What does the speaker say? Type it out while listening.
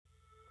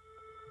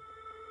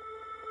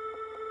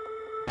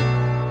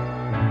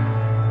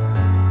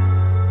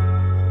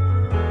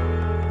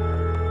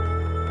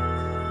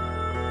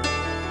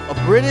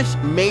British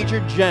Major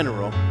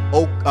General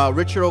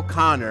Richard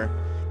O'Connor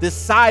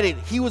decided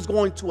he was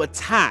going to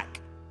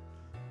attack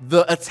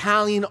the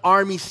Italian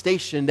army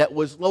station that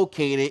was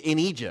located in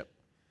Egypt.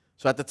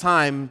 So at the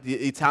time, the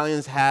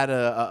Italians had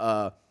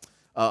a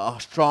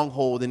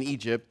stronghold in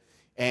Egypt,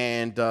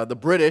 and the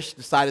British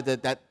decided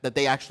that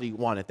they actually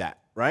wanted that,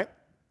 right?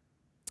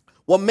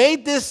 What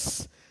made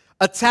this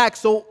attack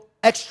so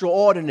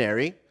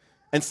extraordinary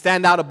and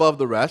stand out above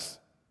the rest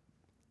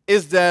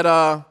is that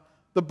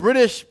the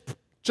British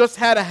just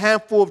had a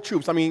handful of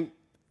troops. I mean,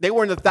 they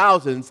were in the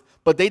thousands,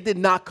 but they did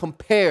not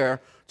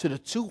compare to the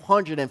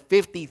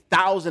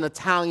 250,000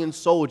 Italian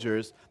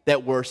soldiers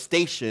that were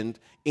stationed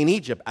in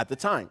Egypt at the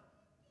time.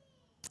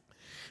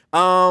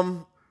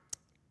 Connor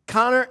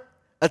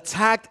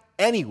attacked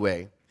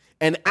anyway,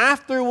 and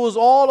after it was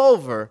all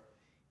over,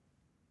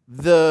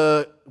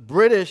 the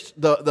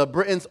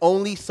Britons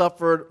only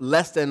suffered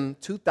less than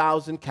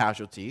 2,000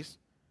 casualties,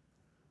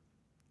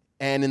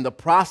 and in the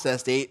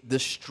process, they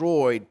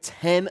destroyed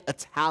 10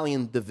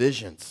 Italian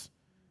divisions.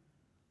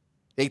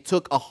 They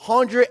took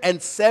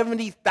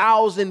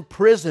 170,000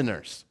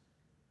 prisoners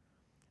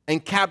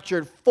and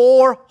captured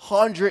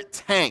 400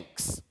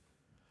 tanks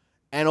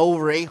and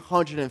over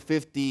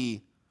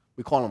 850,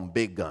 we call them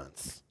big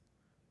guns.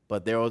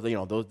 But there was,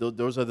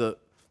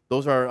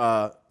 those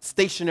are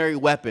stationary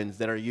weapons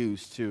that are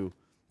used to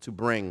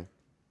bring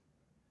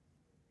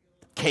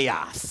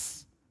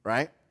chaos,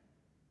 right?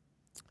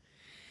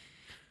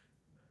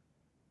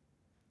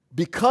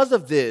 Because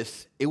of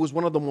this, it was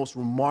one of the most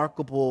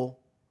remarkable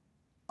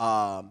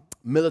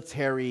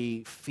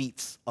military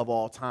feats of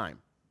all time,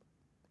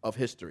 of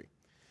history.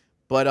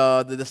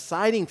 But the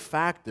deciding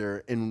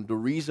factor and the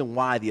reason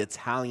why the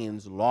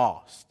Italians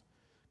lost,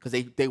 because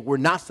they were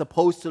not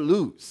supposed to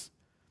lose.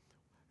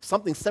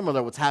 Something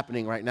similar what's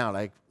happening right now,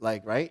 like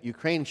right?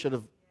 Ukraine should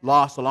have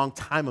lost a long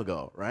time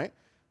ago, right?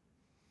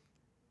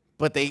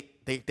 But they're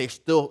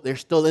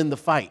still in the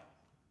fight.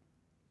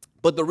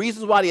 But the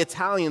reasons why the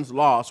Italians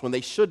lost when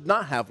they should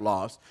not have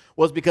lost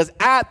was because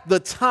at the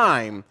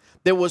time,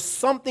 there was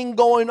something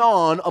going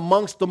on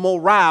amongst the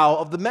morale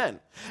of the men.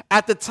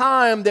 At the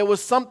time, there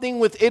was something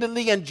with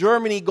Italy and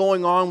Germany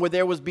going on where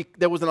there was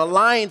an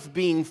alliance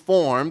being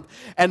formed,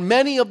 and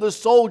many of the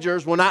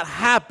soldiers were not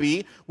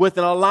happy with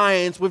an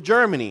alliance with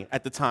Germany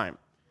at the time.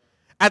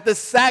 At the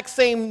exact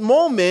same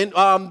moment,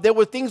 there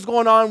were things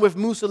going on with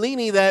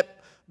Mussolini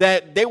that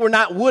they were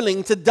not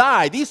willing to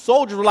die. These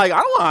soldiers were like, I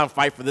don't want to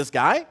fight for this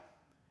guy.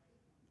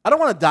 I don't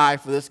want to die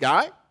for this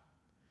guy.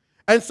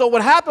 And so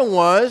what happened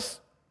was,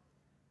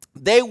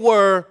 they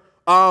were,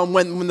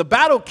 when the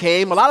battle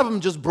came, a lot of them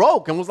just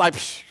broke and was like,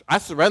 I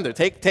surrender,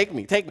 take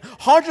me.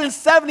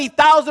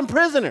 170,000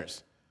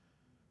 prisoners.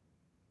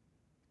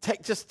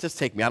 Just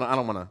take me. I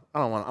don't want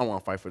to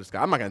fight for this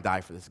guy. I'm not going to die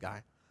for this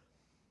guy.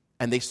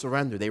 And they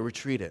surrendered. They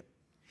retreated.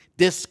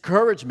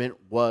 Discouragement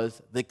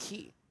was the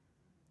key.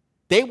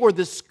 They were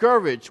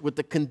discouraged with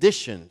the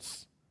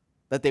conditions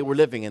that they were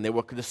living in. They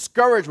were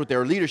discouraged with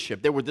their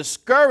leadership. They were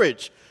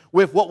discouraged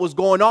with what was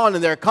going on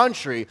in their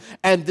country.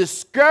 And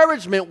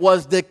discouragement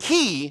was the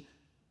key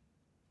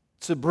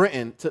to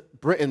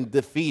Britain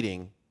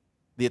defeating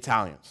the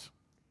Italians.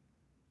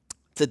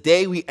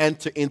 Today we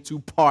enter into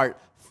part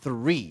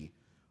 3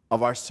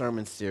 of our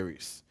sermon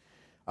series.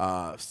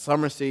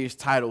 Summer series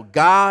titled,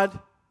 God,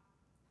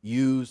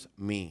 Use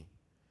Me.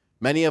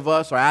 Many of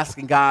us are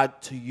asking God,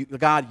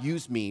 God,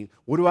 use me.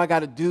 What do I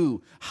got to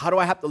do? How do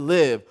I have to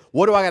live?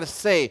 What do I got to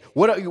say?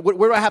 Where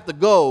do I have to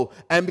go?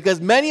 And because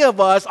many of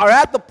us are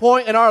at the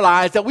point in our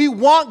lives that we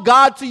want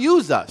God to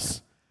use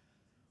us.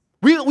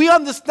 We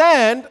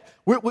understand,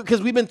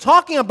 because we've been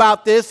talking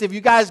about this. If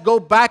you guys go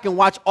back and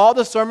watch all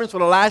the sermons for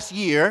the last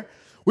year,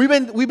 we've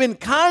been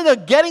kind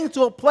of getting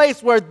to a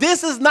place where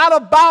this is not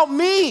about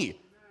me.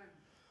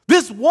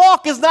 This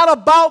walk is not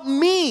about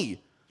me.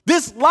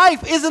 This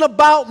life isn't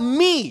about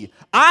me.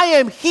 I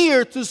am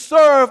here to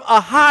serve a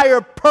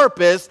higher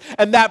purpose,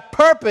 and that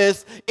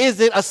purpose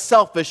isn't a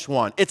selfish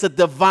one. It's a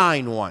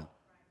divine one.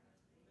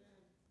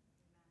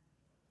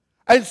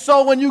 And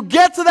so when you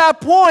get to that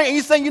point and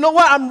you're saying, you know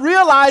what, I'm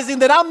realizing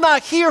that I'm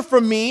not here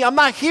for me. I'm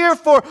not here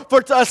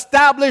to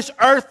establish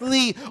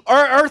earthly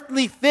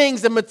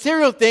things and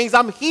material things.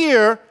 I'm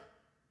here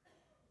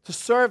to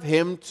serve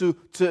him, to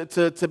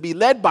be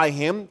led by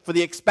him for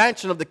the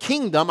expansion of the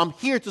kingdom. I'm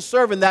here to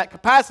serve in that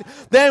capacity.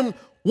 Then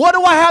what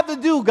do I have to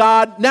do,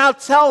 God? Now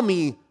tell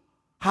me,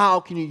 how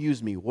can you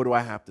use me? What do I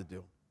have to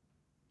do?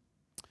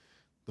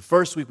 The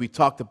first week we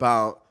talked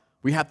about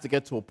we have to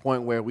get to a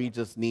point where we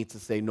just need to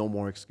say no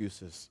more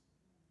excuses.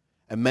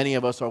 And many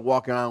of us are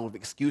walking around with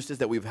excuses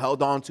that we've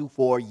held on to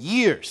for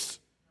years.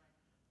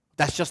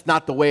 That's just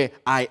not the way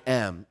I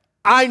am.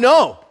 I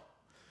know.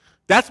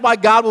 That's why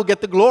God will get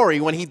the glory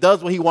when he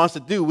does what he wants to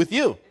do with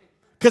you.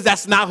 Because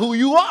that's not who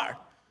you are.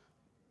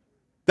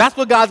 That's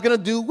what God's going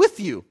to do with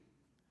you.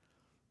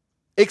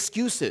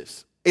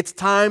 Excuses. It's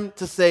time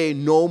to say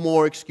no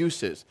more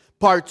excuses.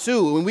 Part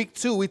 2, in week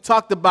 2, we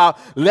talked about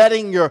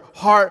letting your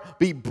heart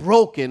be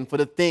broken for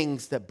the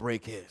things that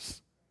break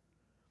his.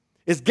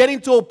 It's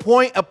getting to a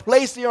point, a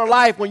place in your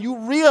life when you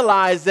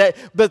realize that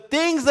the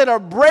things that are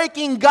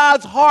breaking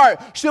God's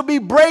heart should be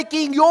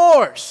breaking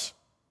yours.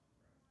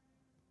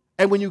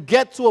 And when you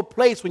get to a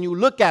place when you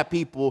look at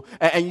people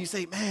and you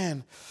say,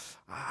 man,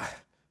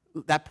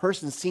 that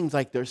person seems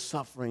like they're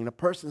suffering. The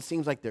person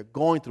seems like they're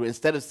going through it.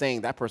 Instead of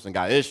saying that person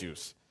got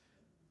issues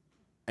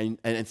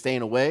and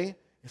staying away,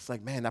 it's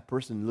like, man, that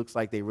person looks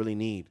like they really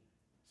need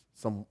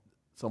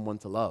someone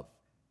to love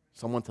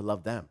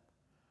them.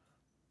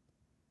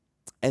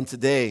 And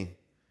today,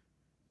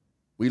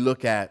 we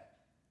look at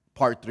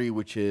part 3,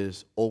 which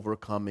is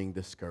overcoming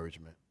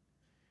discouragement.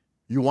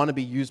 You want to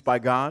be used by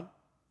God?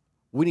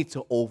 We need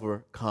to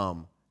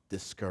overcome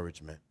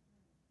discouragement.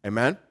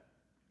 Amen?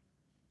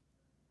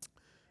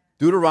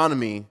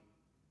 Deuteronomy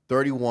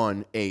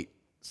 31:8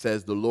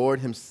 says, the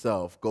Lord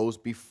himself goes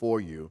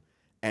before you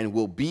and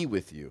will be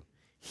with you.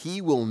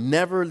 He will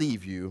never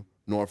leave you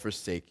nor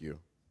forsake you.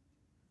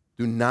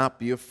 Do not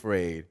be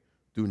afraid.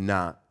 Do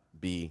not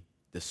be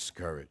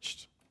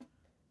discouraged.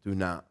 Do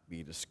not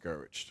be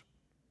discouraged.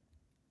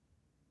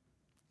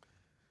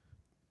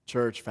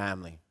 Church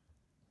family,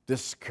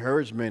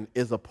 discouragement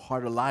is a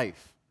part of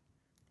life.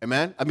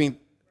 Amen? I mean,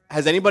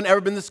 has anyone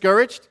ever been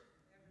discouraged?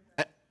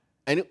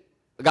 I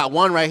got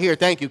one right here.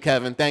 Thank you,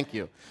 Kevin. Thank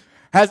you.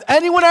 Has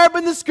anyone ever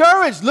been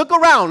discouraged? Look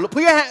around.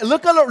 Put your hand,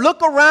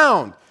 look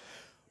around.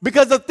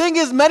 Because the thing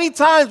is, many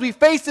times we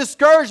face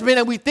discouragement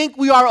and we think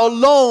we are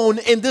alone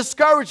in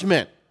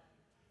discouragement.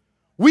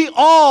 We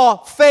all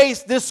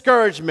face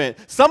discouragement.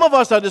 Some of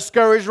us are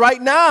discouraged right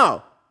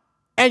now,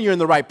 and you're in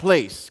the right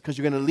place because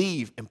you're going to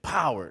leave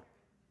empowered.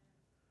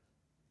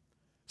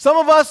 Some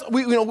of us,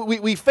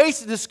 we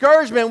face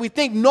discouragement and we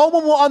think no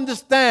one will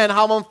understand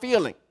how I'm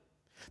feeling.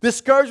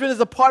 Discouragement is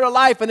a part of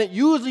life, and it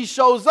usually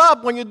shows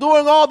up when you're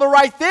doing all the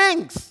right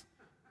things.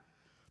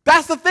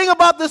 That's the thing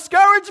about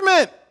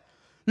discouragement.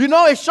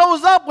 It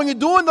shows up when you're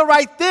doing the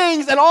right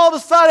things, and all of a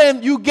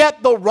sudden you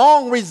get the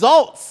wrong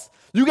results.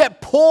 You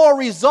get poor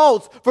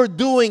results for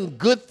doing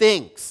good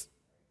things.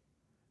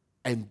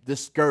 And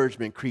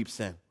discouragement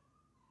creeps in.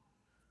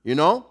 You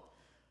don't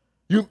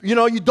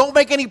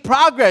make any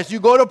progress. You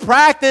go to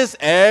practice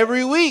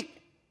every week,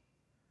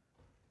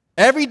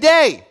 every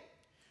day.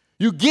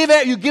 You give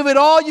it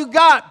all you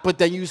got, but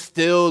then you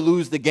still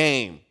lose the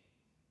game.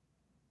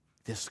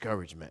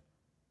 Discouragement.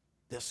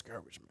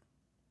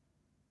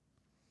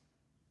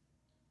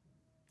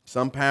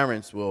 Some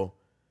parents will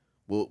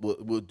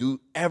do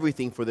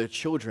everything for their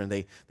children.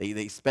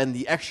 They spend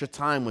the extra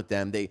time with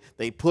them.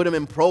 They put them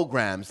in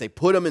programs. They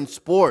put them in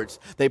sports.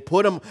 They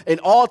put them in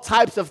all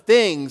types of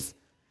things.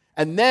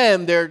 And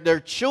then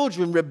their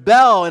children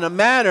rebel in a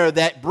manner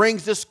that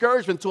brings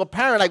discouragement to a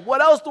parent. Like,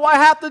 what else do I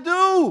have to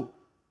do?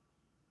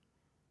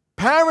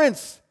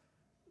 Parents,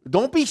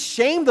 don't be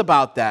shamed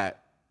about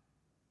that.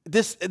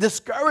 This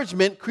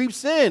discouragement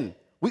creeps in.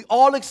 We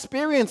all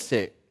experience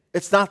it.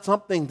 It's not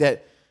something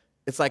that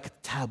it's like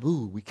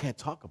taboo we can't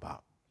talk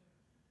about.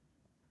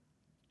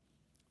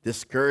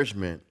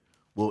 Discouragement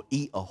will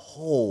eat a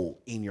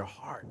hole in your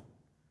heart.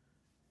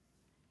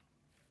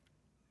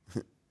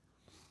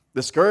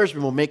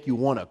 Discouragement will make you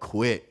want to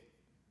quit.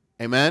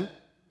 Amen?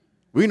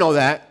 We know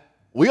that.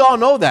 We all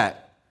know that.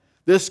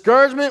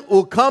 Discouragement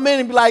will come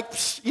in and be like,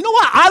 you know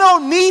what? I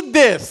don't need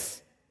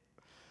this.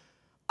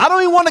 I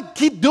don't even want to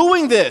keep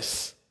doing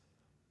this.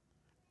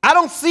 I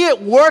don't see it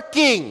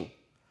working.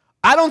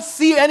 I don't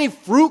see any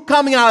fruit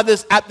coming out of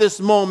this at this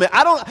moment.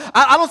 I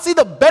don't see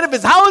the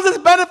benefits. How is this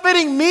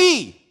benefiting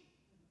me?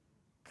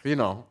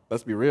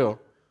 Let's be real.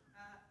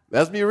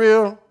 Let's be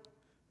real.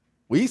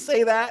 We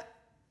say that.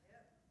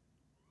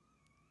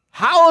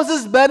 How is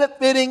this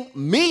benefiting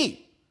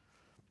me?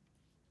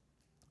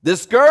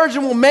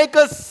 Discouragement will make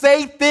us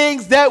say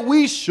things that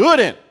we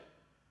shouldn't.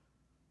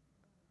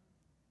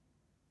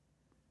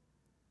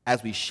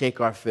 As we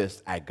shake our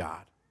fist at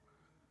God.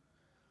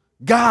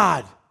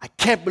 God, I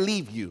can't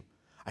believe you.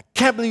 I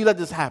can't believe you let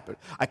this happen.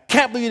 I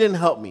can't believe you didn't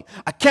help me.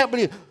 I can't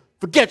believe,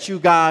 forget you,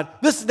 God.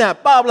 This and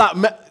that, blah, blah.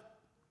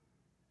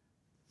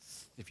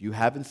 If you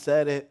haven't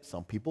said it,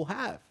 some people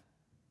have.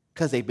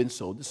 Because they've been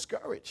so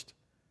discouraged.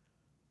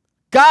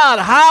 God,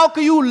 how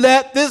can you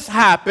let this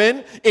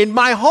happen in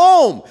my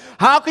home?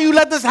 How can you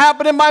let this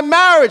happen in my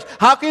marriage?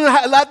 How can you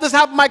let this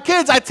happen in my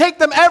kids? I take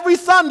them every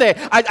Sunday.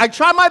 I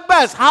try my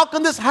best. How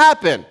can this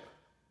happen?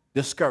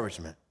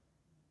 Discouragement.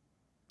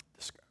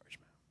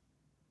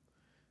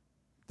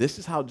 This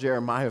is how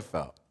Jeremiah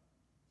felt.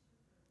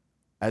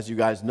 As you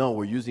guys know,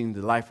 we're using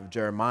the life of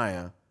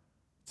Jeremiah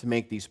to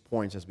make these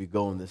points as we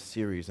go in this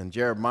series. And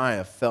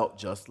Jeremiah felt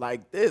just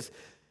like this.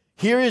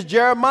 Here is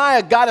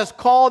Jeremiah. God has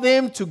called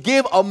him to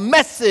give a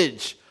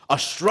message, a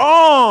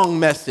strong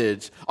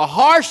message, a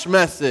harsh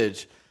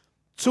message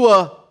to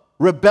a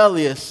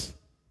rebellious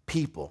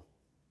people.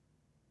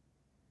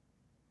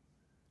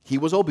 He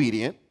was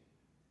obedient,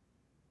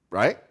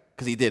 right?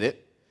 Because he did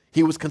it.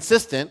 He was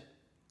consistent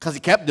because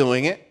he kept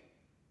doing it.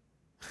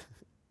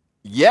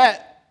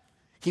 Yet,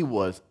 he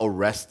was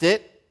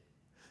arrested.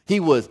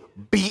 He was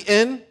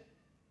beaten.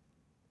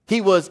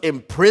 He was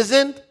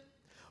imprisoned.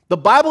 The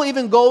Bible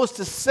even goes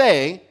to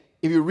say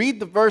if you read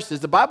the verses,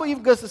 the Bible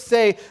even goes to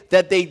say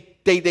that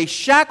they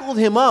shackled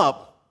him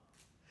up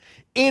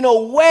in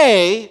a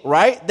way,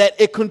 right, that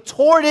it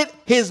contorted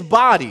his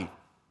body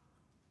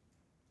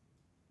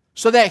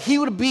so that he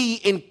would be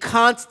in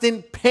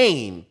constant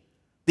pain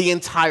the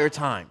entire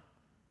time.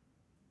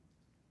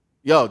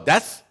 Yo,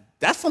 that's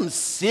some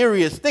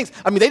serious things.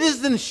 I mean, they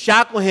just didn't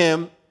shackle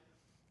him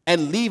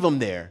and leave him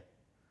there.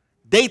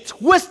 They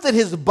twisted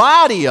his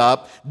body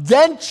up,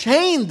 then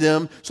chained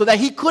him so that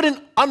he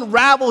couldn't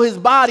unravel his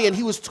body, and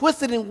he was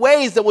twisted in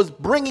ways that was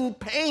bringing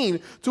pain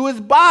to his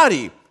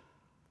body.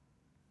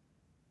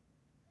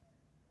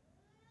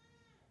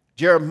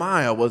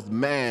 Jeremiah was a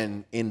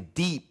man in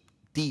deep,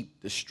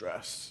 deep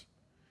distress,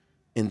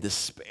 in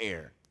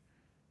despair.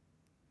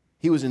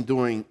 He was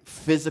enduring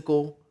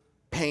physical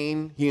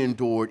pain. He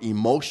endured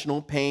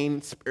emotional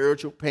pain,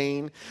 spiritual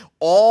pain,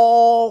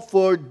 all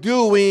for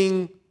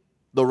doing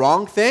the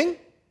wrong thing?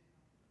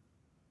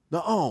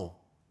 No,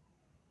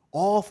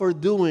 all for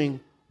doing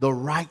the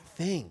right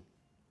thing.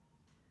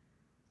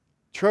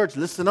 Church,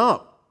 listen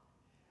up.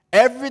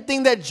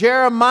 Everything that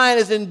Jeremiah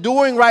is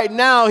enduring right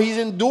now, he's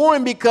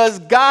enduring because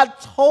God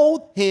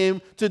told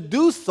him to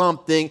do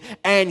something,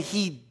 and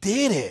he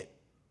did it.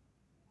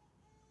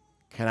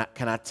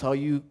 Can I tell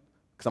you,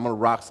 because I'm going to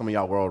rock some of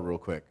y'all world real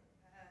quick.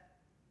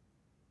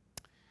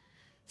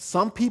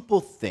 Some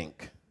people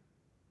think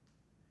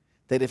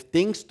that if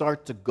things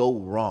start to go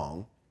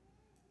wrong,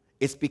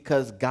 it's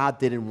because God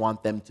didn't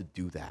want them to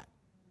do that.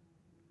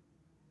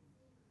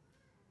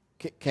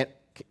 Can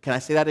I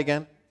say that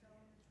again?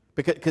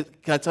 Can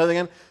I tell you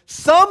again?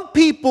 Some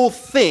people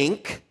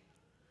think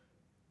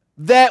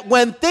that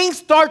when things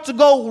start to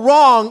go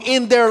wrong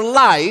in their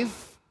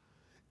life,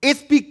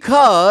 it's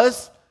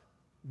because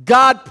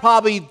God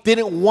probably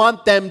didn't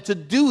want them to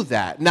do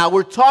that. Now,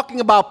 we're talking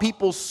about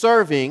people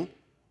serving,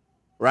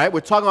 right?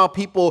 We're talking about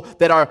people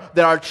that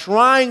are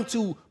trying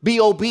to be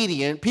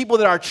obedient, people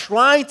that are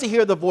trying to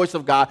hear the voice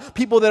of God,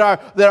 people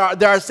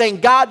that are saying,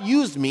 God,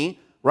 use me,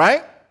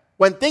 right?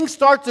 When things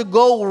start to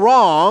go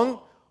wrong,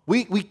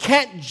 we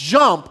can't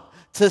jump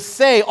to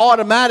say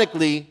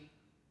automatically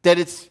that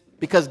it's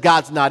because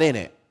God's not in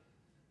it.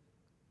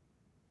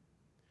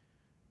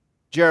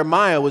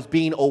 Jeremiah was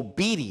being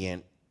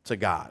obedient to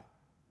God.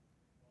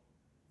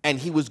 And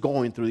he was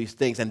going through these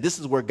things. And this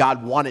is where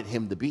God wanted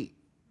him to be.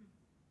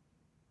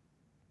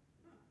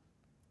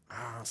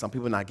 Some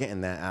people are not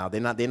getting that, Al. They're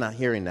not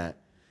hearing that.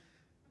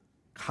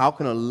 How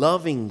can a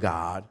loving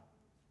God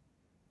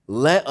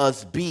let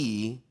us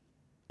be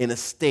in a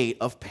state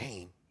of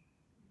pain?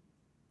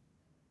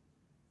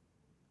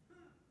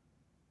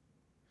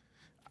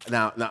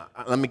 Now,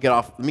 let me get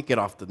off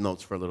the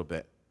notes for a little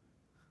bit.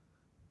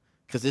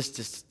 Because this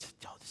just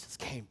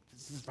came.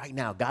 This is right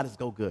now. God is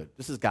so good.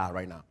 This is God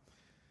right now.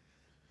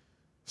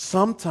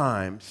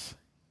 Sometimes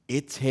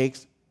it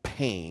takes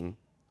pain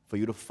for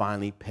you to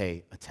finally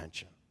pay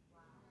attention.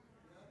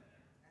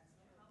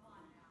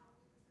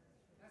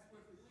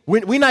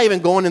 We're not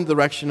even going in the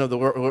direction of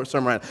the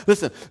sermon right now.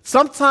 Listen,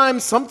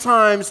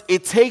 sometimes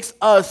it takes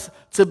us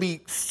to be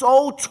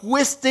so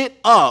twisted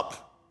up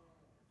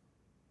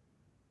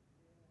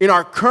in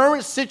our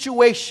current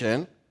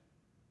situation,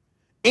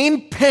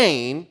 in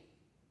pain,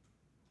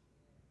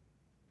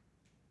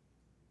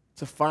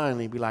 to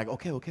finally be like,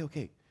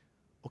 okay.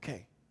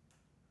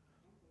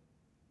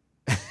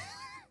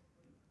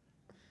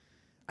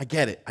 I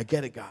get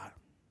it, God.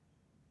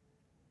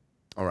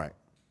 All right,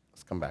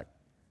 let's come back.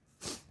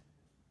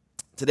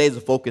 Today's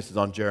focus is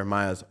on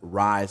Jeremiah's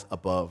rise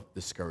above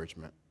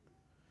discouragement.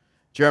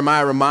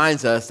 Jeremiah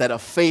reminds us that a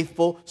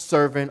faithful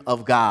servant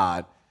of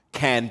God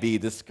can be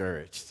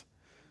discouraged.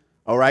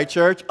 All right,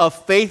 church? A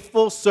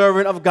faithful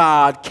servant of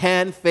God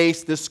can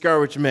face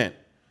discouragement.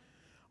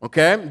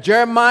 Okay?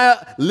 Jeremiah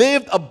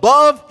lived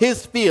above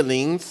his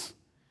feelings.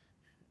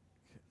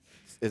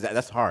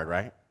 That's hard,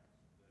 right?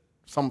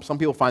 Some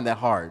people find that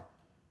hard.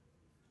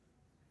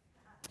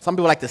 Some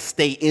people like to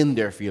stay in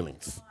their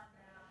feelings.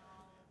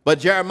 But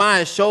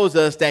Jeremiah shows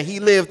us that he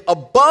lived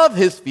above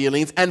his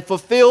feelings and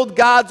fulfilled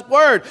God's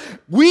word.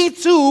 We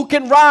too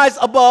can rise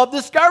above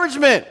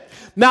discouragement.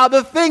 Now,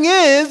 the thing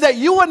is that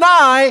you and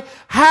I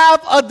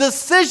have a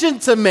decision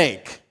to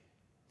make.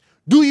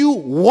 Do you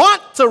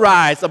want to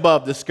rise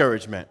above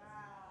discouragement?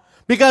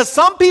 Because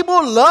some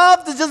people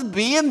love to just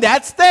be in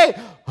that state.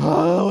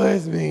 Oh,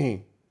 it's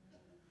me.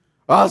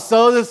 I'm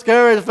so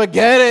discouraged.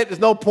 Forget it. There's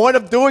no point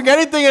of doing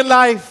anything in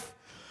life.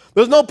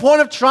 There's no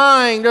point of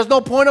trying. There's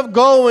no point of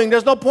going.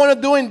 There's no point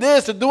of doing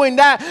this or doing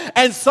that.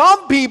 And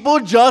some people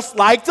just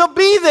like to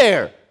be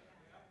there.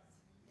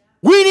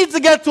 We need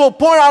to get to a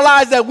point in our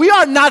lives that we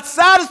are not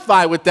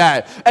satisfied with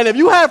that. And if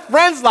you have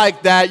friends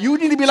like that, you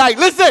need to be like,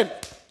 listen,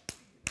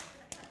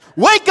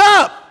 wake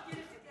up.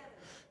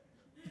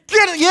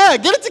 Get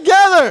it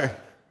together.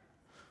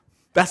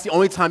 That's the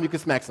only time you can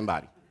smack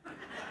somebody.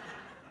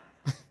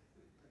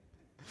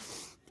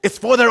 It's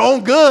for their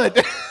own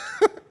good.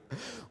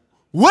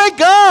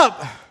 Wake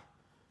up!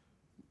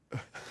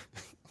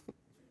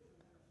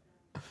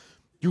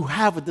 You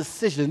have a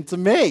decision to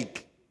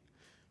make.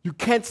 You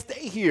can't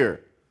stay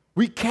here.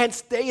 We can't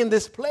stay in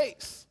this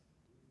place.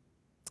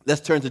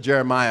 Let's turn to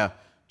Jeremiah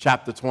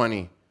chapter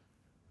 20,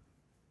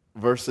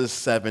 verses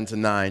 7 to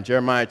 9.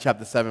 Jeremiah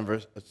chapter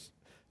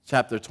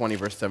 20,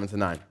 verse 7 to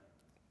 9.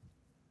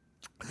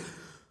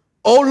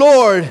 O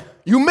Lord,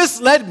 you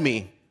misled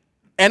me,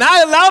 and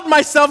I allowed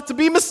myself to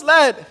be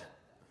misled.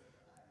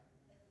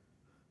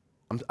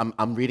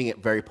 I'm reading it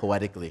very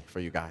poetically for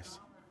you guys.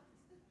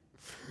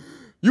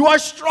 You are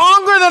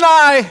stronger than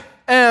I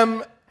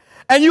am,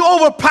 and you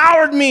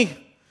overpowered me.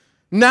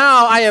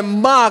 Now I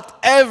am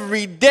mocked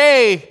every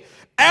day.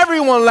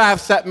 Everyone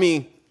laughs at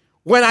me.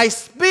 When I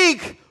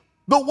speak,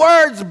 the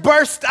words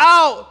burst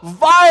out,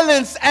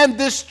 violence and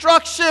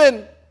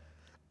destruction.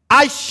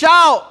 I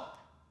shout.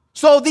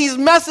 So these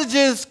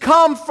messages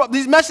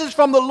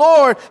from the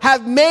Lord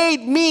have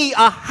made me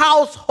a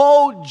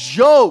household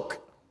joke.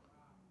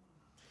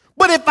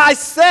 But if I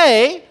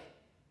say,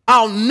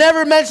 I'll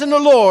never mention the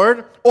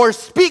Lord or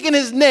speak in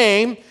his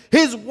name,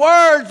 his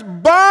words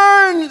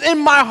burn in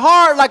my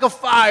heart like a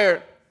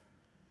fire.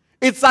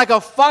 It's like a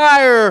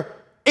fire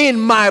in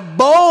my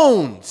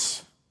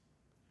bones.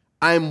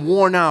 I'm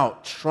worn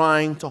out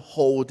trying to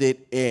hold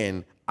it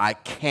in. I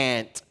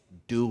can't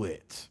do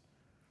it.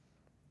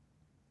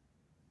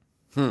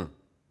 The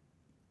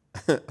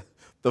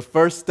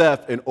first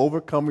step in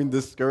overcoming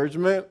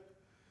discouragement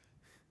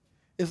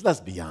is, let's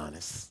be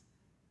honest.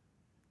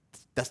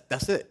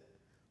 That's it.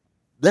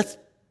 Let's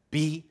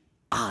be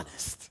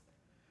honest.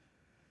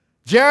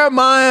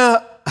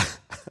 Jeremiah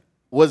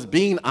was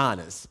being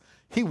honest.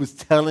 He was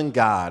telling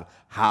God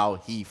how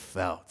he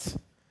felt.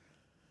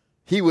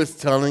 He was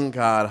telling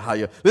God how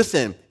you...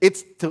 Listen,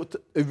 if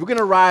we're going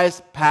to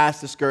rise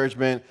past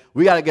discouragement,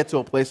 we got to get to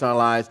a place in our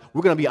lives.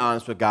 We're going to be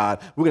honest with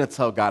God. We're going to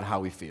tell God how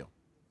we feel.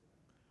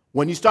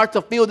 When you start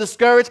to feel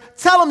discouraged,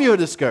 tell him you're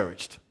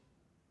discouraged.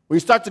 When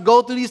you start to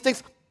go through these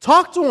things,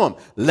 talk to him.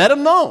 Let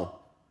him know.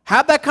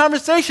 Have that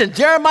conversation.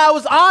 Jeremiah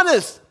was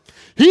honest.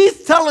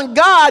 He's telling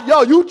God,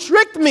 yo, you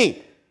tricked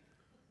me.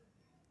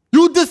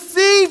 You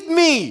deceived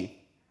me.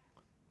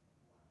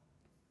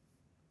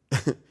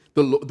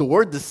 The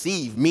word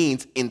deceive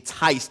means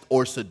enticed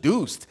or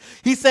seduced.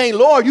 He's saying,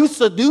 Lord, you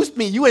seduced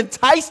me. You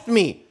enticed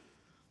me.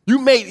 You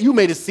made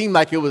it seem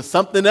like it was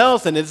something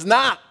else, and it's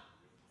not.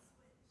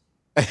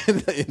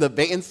 In the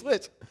bait and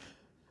switch.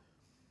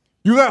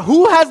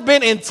 Who has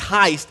been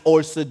enticed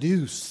or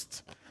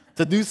seduced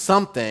to do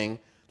something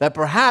that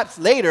perhaps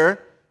later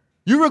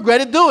you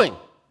regretted doing?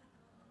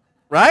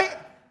 Right?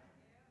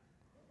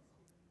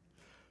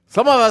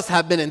 Some of us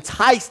have been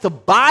enticed to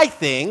buy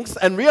things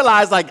and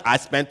realize, like, I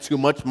spent too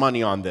much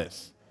money on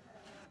this.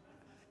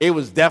 It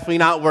was definitely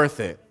not worth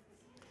it.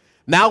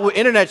 Now with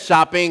internet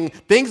shopping,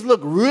 things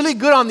look really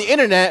good on the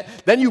internet.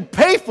 Then you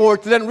pay for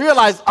it to then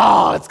realize,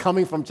 oh, it's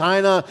coming from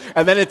China.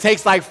 And then it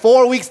takes like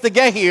 4 weeks to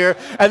get here.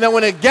 And then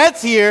when it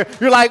gets here,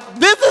 you're like,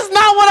 this is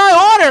not what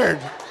I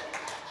ordered.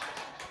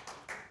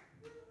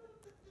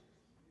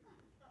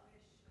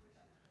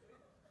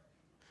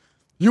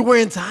 You were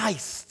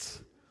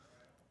enticed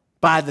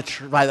by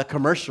the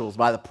commercials,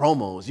 by the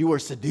promos. You were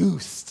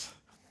seduced.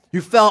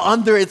 You fell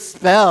under its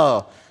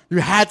spell. You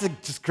had to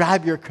just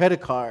grab your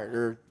credit card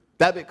or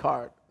debit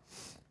card.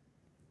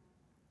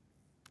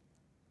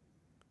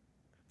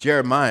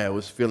 Jeremiah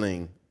was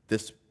feeling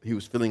this. He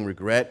was feeling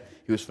regret.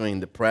 He was feeling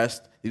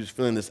depressed. He was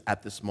feeling this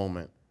at this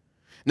moment.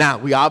 Now,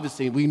 we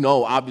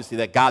know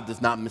that God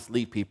does not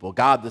mislead people.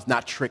 God does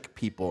not trick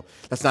people.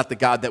 That's not the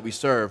God that we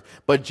serve.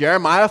 But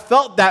Jeremiah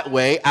felt that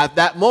way at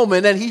that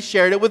moment, and he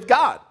shared it with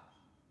God.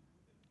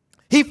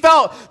 He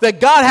felt that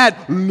God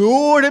had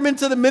lured him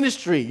into the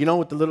ministry. You know,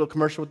 with the little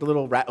commercial with the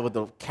little rat, with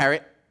the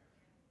carrot.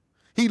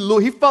 He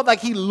felt like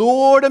he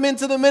lured him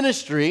into the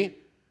ministry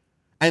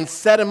and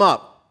set him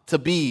up to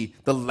be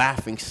the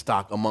laughing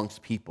stock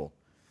amongst people.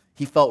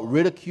 He felt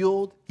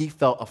ridiculed. He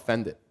felt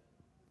offended.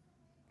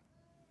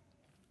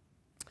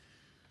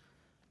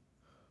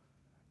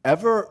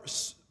 Ever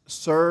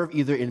serve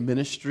either in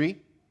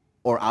ministry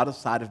or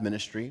outside of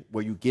ministry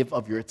where you give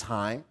of your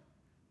time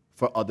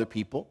for other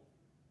people?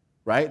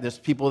 Right? There's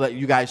people that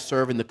you guys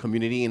serve in the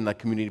community, in the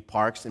community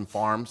parks and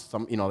farms,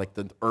 some, like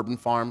the urban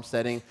farm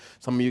setting.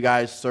 Some of you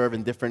guys serve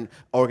in different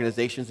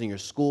organizations in your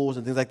schools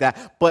and things like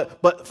that. But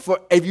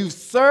if you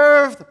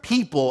served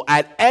people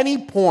at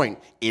any point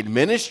in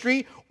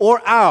ministry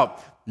or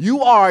out,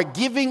 you are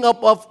giving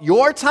up of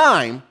your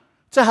time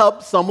to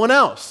help someone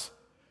else.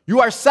 You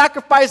are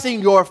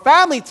sacrificing your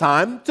family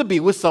time to be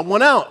with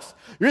someone else.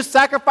 You're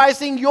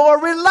sacrificing your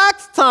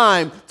relaxed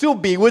time to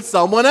be with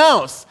someone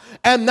else.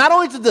 And not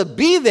only to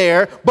be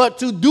there, but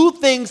to do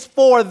things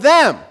for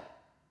them.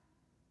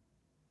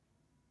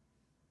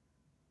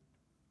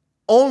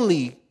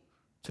 Only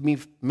to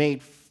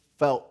be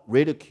felt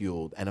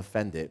ridiculed and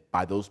offended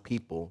by those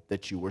people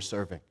that you were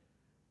serving.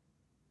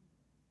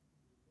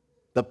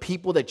 The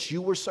people that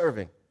you were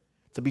serving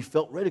to be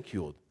felt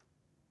ridiculed.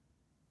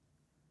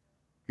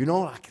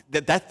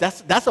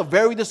 That's a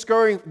very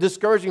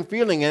discouraging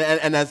feeling.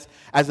 And as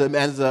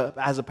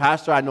a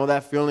pastor, I know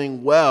that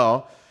feeling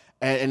well.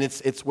 And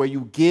it's where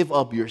you give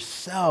up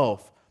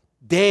yourself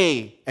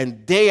day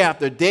and day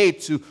after day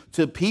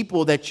to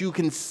people that you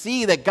can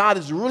see that God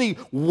is really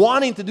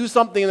wanting to do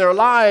something in their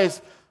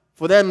lives,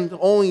 for them to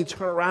only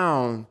turn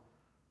around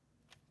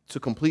to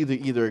completely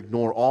either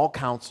ignore all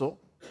counsel,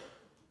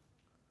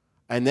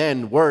 and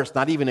then worse,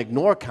 not even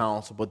ignore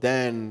counsel, but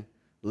then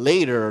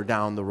later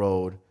down the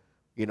road,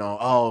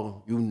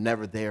 oh, you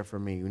never there for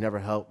me, you never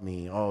helped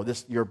me, oh,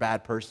 you're a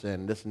bad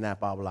person, this and that,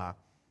 blah, blah.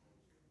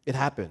 It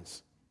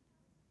happens.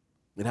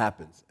 It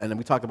happens. And then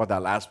we talked about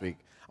that last week.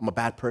 I'm a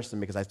bad person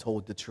because I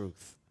told the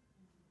truth.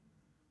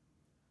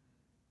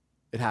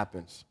 It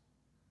happens.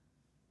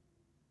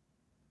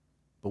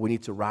 But we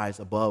need to rise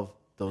above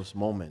those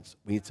moments.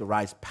 We need to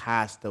rise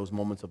past those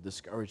moments of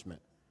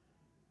discouragement.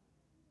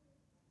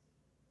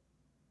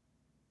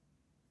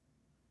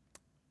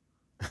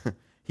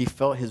 He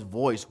felt his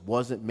voice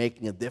wasn't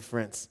making a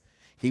difference.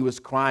 He was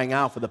crying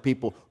out for the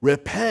people,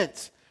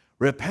 repent,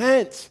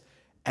 repent.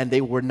 And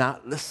they were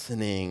not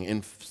listening.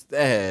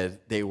 Instead,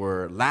 they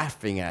were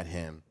laughing at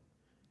him.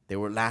 They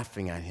were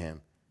laughing at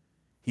him.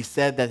 He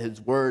said that his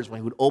words,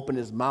 when he would open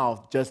his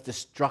mouth, just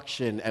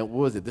destruction and what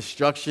was it?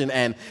 Destruction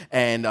and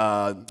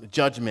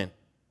judgment,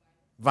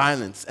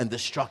 violence and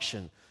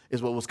destruction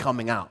is what was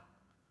coming out.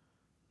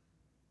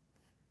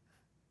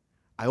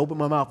 I opened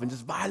my mouth and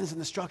just violence and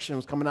destruction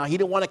was coming out. He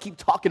didn't want to keep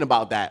talking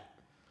about that.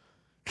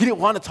 He didn't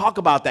want to talk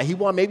about that.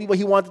 Maybe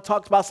he wanted to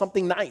talk about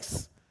something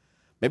nice.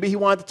 Maybe he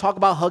wanted to talk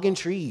about hugging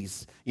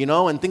trees,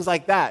 and things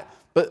like that.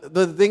 But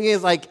the thing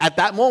is, like, at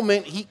that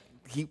moment,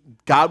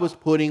 God was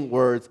putting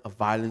words of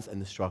violence and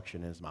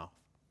destruction in his mouth.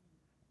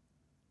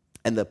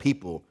 And the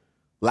people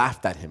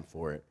laughed at him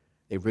for it.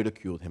 They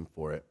ridiculed him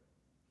for it.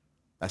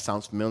 That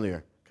sounds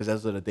familiar, because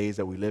those are the days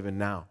that we live in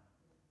now.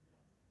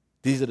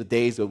 These are the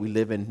days that we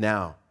live in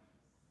now.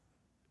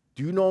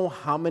 Do you know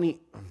how many...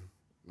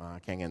 I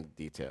can't get into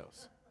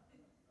details.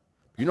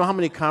 You know how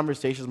many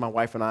conversations my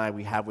wife and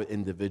we have with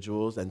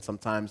individuals and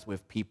sometimes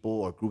with people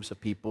or groups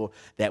of people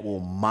that will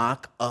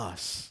mock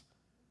us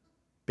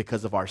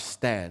because of our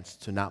stance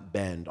to not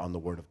bend on the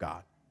word of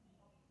God.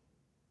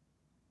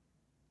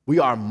 We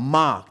are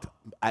mocked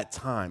at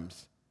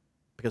times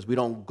because we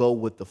don't go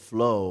with the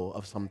flow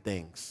of some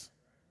things.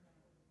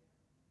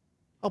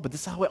 Oh, but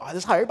this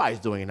is how everybody's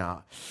doing it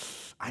now.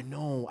 I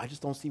know, I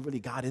just don't see really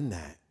God in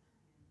that.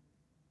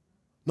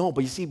 No,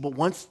 but you see,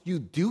 once you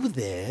do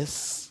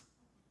this...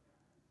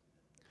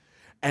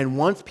 And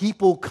once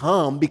people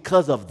come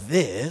because of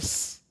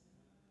this,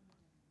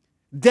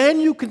 then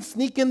you can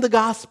sneak in the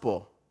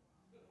gospel.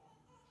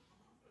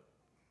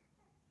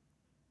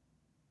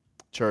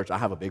 Church, I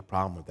have a big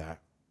problem with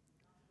that.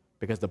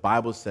 Because the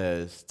Bible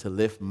says to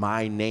lift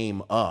my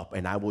name up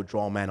and I will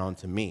draw man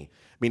unto me.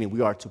 Meaning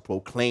we are to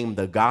proclaim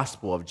the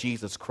gospel of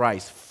Jesus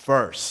Christ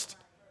first.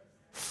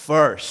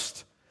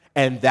 First.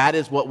 And that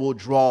is what will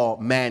draw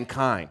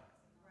mankind.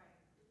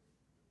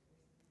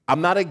 I'm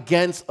not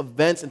against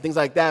events and things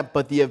like that,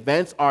 but the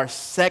events are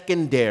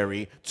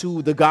secondary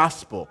to the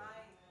gospel.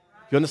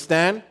 You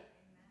understand?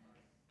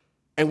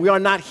 And we are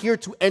not here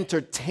to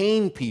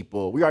entertain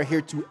people. We are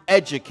here to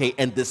educate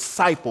and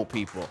disciple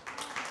people.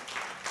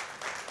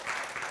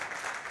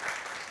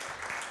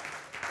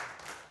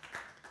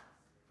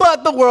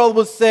 But the world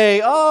will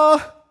say,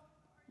 oh,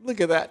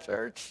 look at that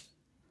church.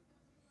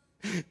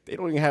 They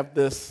don't even have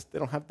this. They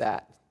don't have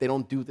that. They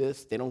don't do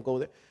this. They don't go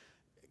there.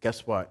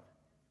 Guess what?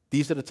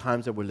 These are the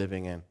times that we're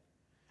living in.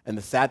 And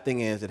the sad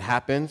thing is, it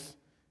happens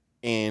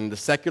in the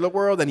secular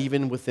world and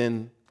even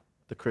within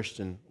the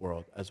Christian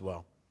world as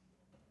well.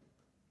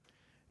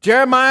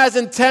 Jeremiah's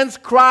intense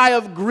cry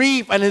of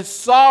grief and his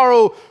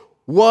sorrow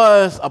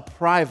was a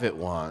private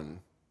one.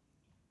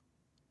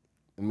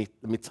 Let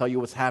me tell you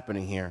what's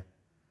happening here.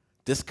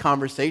 This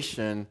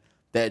conversation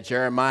that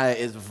Jeremiah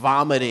is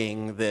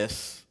vomiting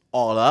this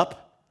all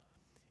up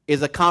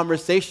is a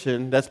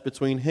conversation that's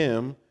between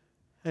him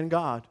and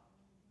God.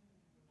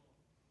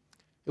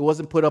 It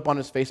wasn't put up on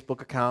his Facebook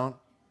account.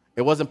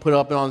 It wasn't put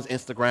up on his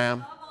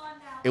Instagram.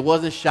 It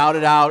wasn't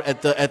shouted out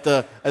at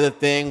the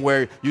thing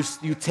where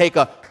you take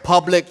a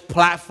public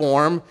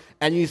platform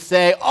and you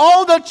say,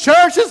 "Oh, the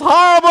church is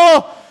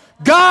horrible.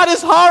 God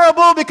is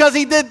horrible because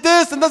he did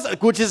this and this,"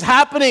 which is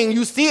happening.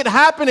 You see it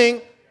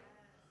happening.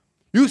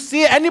 You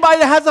see it. Anybody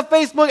that has a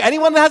Facebook,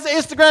 anyone that has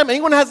an Instagram,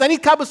 anyone that has any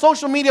type of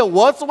social media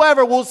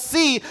whatsoever will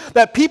see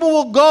that people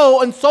will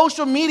go on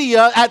social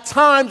media at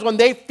times when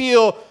they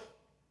feel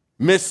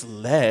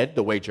misled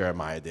the way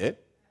Jeremiah did,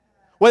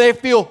 where they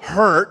feel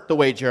hurt the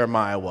way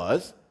Jeremiah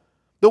was,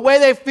 the way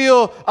they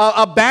feel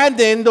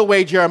abandoned the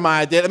way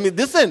Jeremiah did. I mean,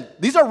 listen,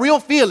 these are real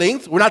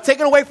feelings. We're not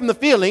taking away from the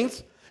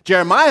feelings.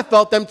 Jeremiah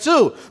felt them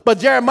too. But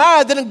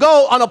Jeremiah didn't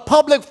go on a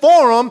public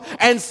forum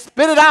and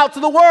spit it out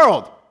to the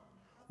world.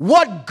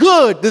 What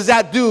good does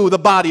that do the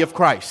body of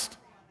Christ?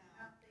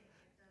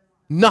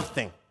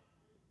 Nothing.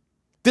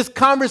 This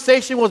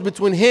conversation was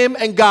between him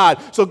and God.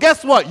 So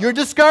guess what? You're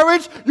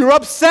discouraged, you're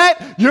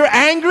upset, you're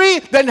angry,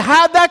 then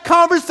have that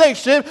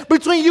conversation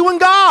between you and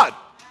God.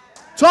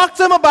 Talk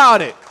to him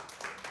about it.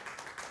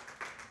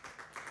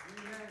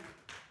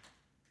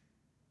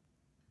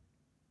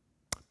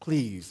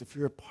 please, if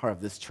you're a part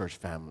of this church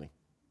family,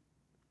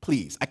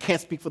 please, I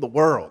can't speak for the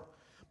world,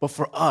 but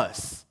for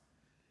us,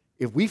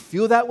 if we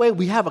feel that way,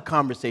 we have a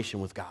conversation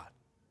with God.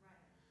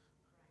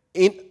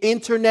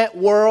 Internet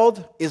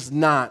world that's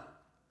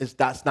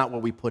not where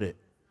we put it.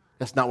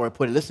 That's not where I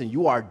put it. Listen,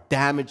 you are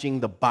damaging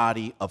the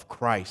body of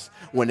Christ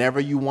whenever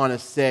you want to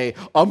say,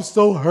 I'm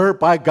so hurt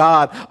by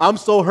God. I'm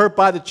so hurt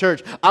by the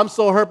church. I'm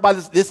so hurt by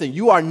this. Listen,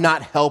 you are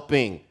not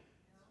helping.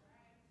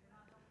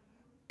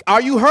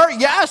 Are you hurt?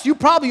 Yes, you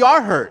probably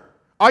are hurt.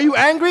 Are you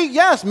angry?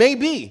 Yes,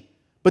 maybe.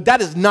 But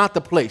that is not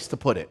the place to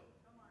put it.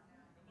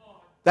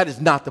 That is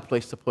not the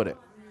place to put it.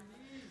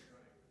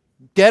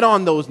 Get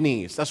on those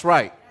knees. That's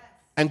right.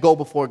 And go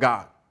before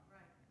God.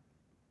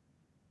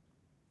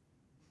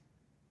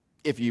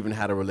 If you even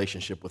had a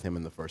relationship with him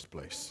in the first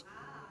place.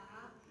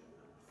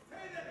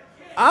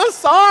 I'm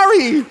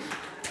sorry.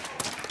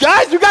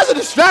 Guys, you guys are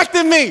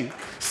distracting me.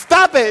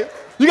 Stop it.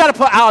 You got to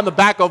put Al in the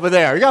back over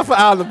there. You got to put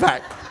Al in the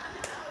back.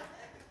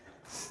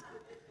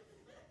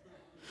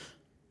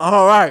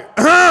 All right.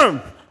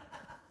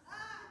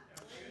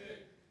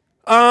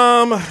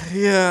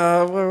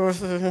 Where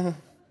was it?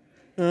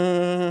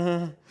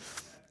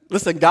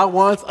 Listen, God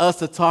wants us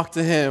to talk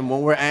to him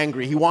when we're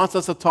angry. He wants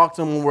us to talk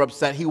to him when we're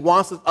upset. He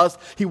wants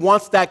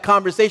that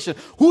conversation.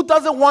 Who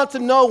doesn't want to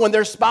know when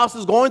their spouse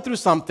is going through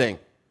something?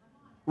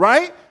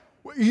 Right?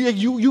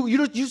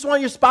 You just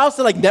want your spouse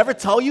to never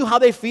tell you how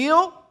they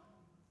feel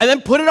and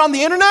then put it on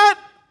the internet?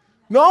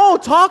 No,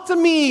 talk to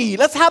me.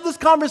 Let's have this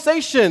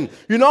conversation.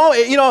 He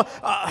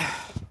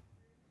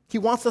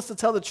wants us to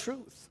tell the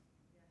truth.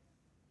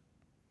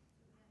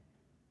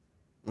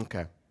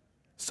 Okay.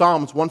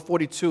 Psalms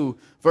 142,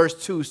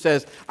 verse 2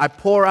 says, I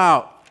pour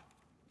out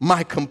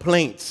my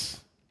complaints.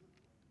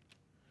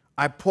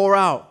 I pour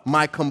out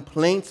my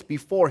complaints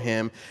before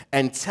him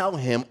and tell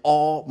him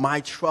all my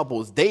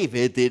troubles.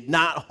 David did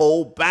not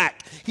hold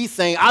back. He's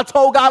saying, I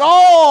told God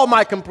all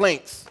my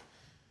complaints.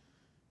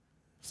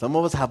 Some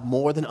of us have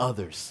more than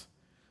others.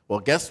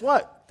 Well, guess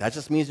what? That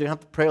just means you have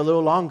to pray a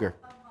little longer.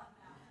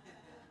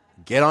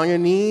 Get on your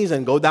knees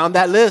and go down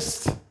that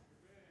list.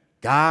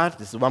 God,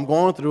 this is what I'm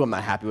going through. I'm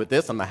not happy with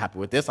this. I'm not happy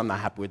with this. I'm not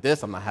happy with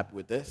this. I'm not happy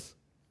with this.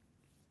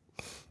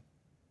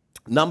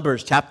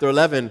 Numbers chapter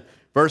 11,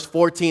 verse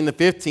 14 to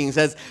 15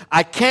 says,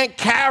 I can't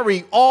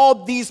carry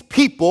all these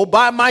people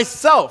by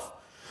myself.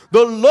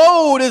 The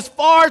load is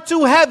far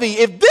too heavy.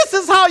 If this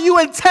is how you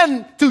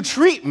intend to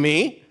treat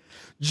me,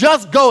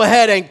 just go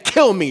ahead and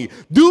kill me.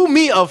 Do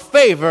me a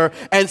favor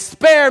and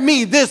spare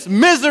me this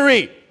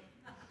misery.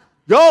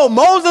 Yo,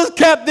 Moses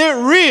kept it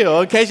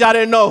real, in case y'all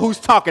didn't know who's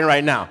talking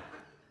right now.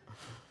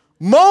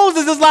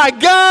 Moses is like,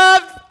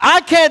 God,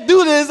 I can't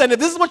do this, and if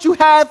this is what you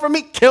had for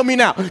me, kill me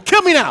now.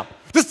 Kill me now.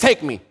 Just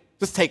take me.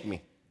 Just take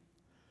me.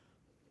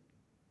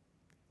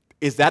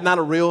 Is that not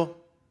a real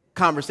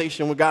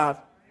conversation with God?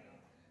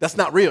 That's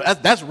not real.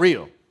 That's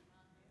real.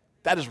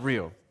 That is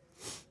real.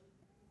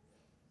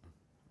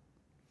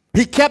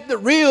 He kept it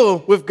real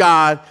with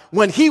God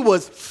when he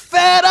was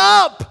fed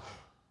up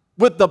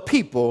with the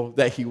people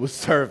that he was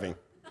serving.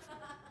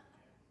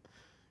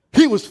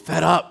 He was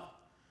fed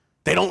up.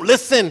 They don't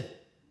listen.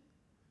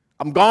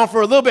 I'm gone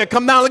for a little bit.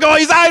 Come down. Look at all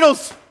these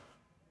idols.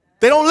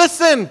 They don't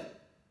listen.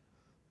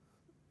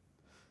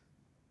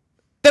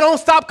 They don't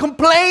stop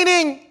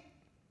complaining.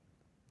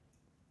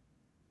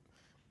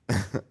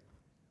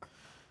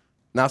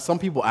 Now, some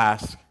people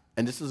ask,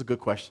 and this is a good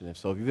question.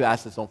 So if you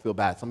ask this, don't feel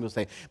bad. Some people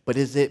say, but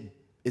is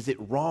it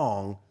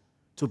wrong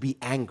to be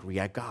angry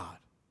at God?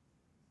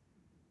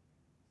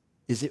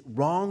 Is it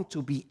wrong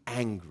to be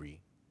angry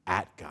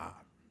at God,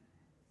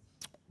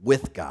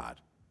 with God?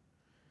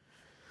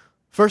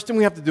 First thing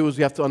we have to do is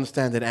we have to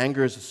understand that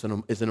anger is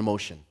an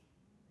emotion,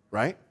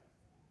 right?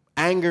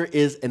 Anger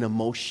is an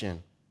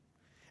emotion.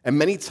 And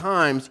many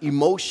times,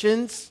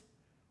 emotions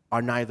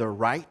are neither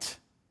right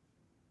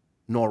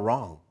nor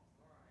wrong.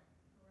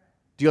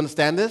 Do you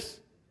understand this?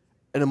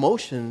 An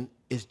emotion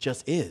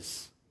just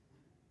is.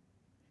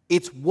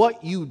 It's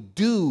what you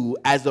do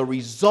as a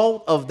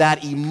result of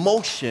that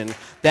emotion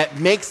that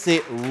makes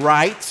it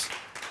right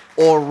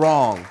or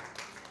wrong.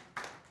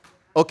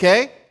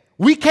 Okay?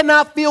 We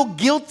cannot feel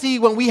guilty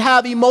when we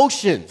have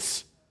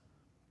emotions.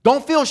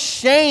 Don't feel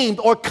shamed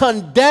or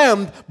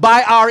condemned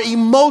by our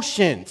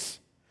emotions.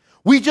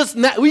 We just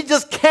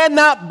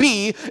cannot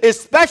be,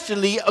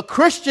 especially a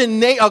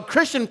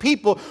Christian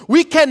people,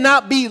 we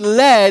cannot be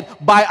led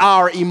by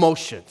our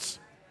emotions.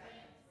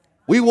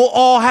 We will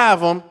all have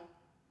them,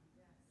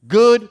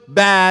 good,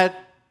 bad,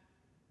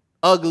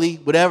 ugly,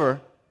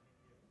 whatever,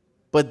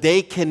 but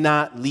they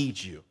cannot lead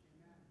you.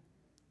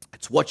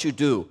 It's what you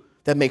do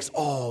that makes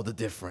all the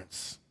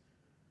difference.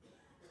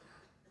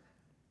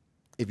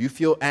 If you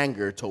feel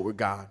anger toward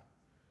God,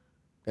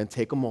 then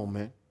take a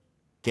moment,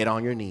 get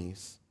on your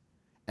knees,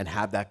 and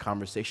have that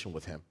conversation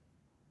with him.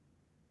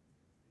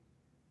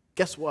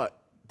 Guess what?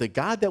 The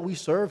God that we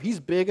serve, he's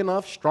big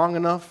enough, strong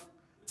enough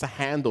to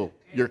handle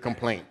your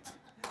complaint.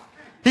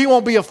 He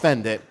won't be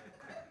offended.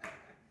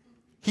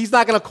 He's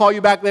not going to call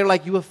you back there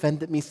like, you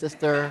offended me,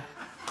 sister,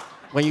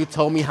 when you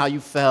told me how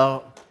you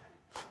felt.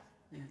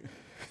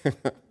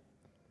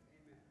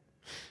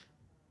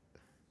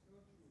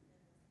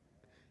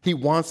 He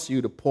wants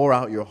you to pour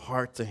out your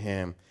heart to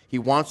him. He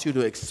wants you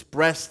to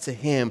express to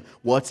him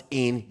what's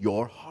in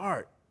your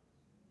heart.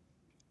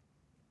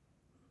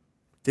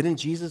 Didn't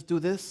Jesus do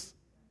this?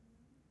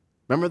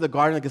 Remember the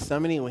Garden of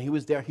Gethsemane? When he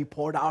was there, he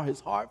poured out his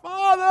heart.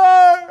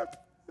 Father,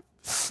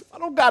 I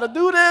don't got to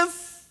do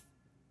this.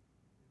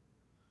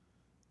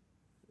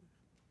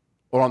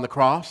 Or on the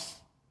cross,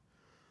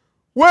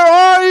 where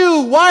are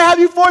you? Why have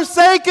you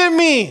forsaken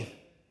me?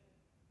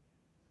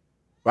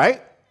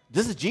 Right?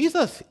 This is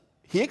Jesus.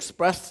 He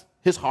expressed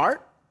his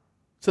heart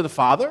to the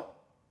Father.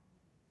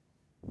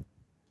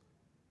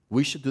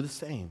 We should do the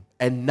same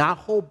and not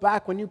hold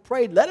back when you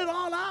pray. Let it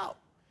all out.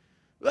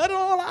 Let it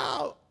all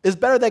out. It's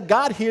better that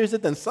God hears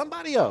it than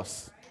somebody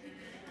else.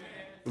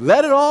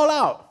 Let it all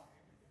out.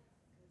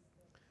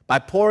 By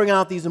pouring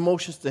out these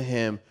emotions to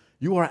him,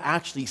 you are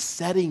actually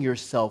setting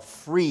yourself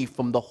free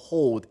from the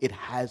hold it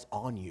has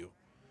on you.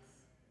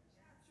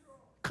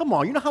 Come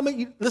on, you know how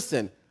many,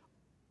 listen,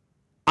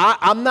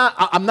 I'm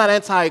not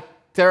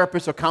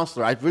anti-therapist or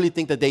counselor. I really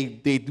think that they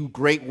do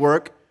great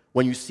work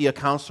when you see a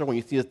counselor, when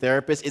you see a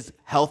therapist. It's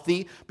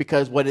healthy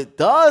because what it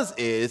does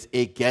is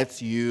it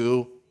gets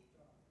you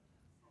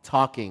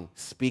talking,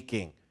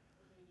 speaking,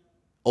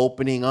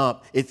 opening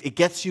up. It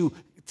gets you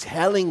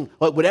telling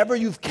whatever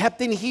you've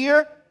kept in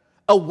here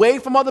away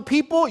from other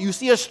people. You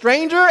see a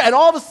stranger and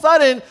all of a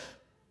sudden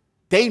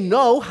they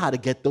know how to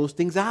get those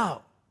things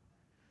out.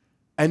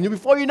 And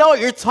before you know it,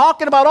 you're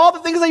talking about all the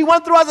things that you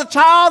went through as a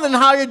child and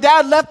how your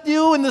dad left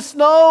you in the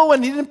snow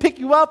and he didn't pick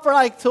you up for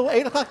like till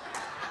 8 o'clock.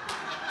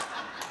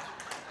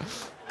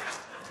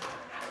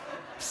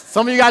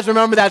 Some of you guys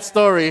remember that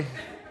story.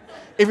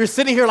 If you're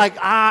sitting here like,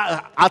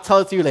 I'll tell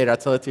it to you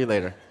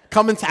later.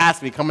 Come and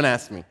ask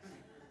me.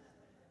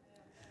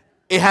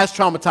 It has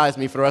traumatized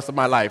me for the rest of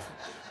my life.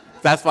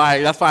 That's why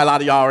a lot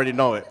of y'all already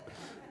know it.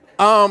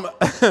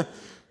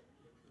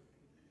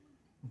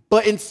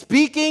 But in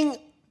speaking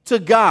to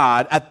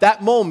God at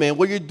that moment,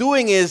 what you're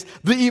doing is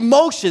the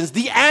emotions,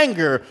 the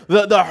anger,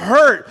 the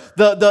hurt,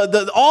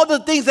 all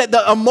the things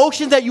the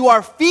emotions that you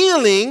are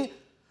feeling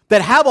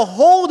that have a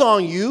hold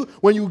on you,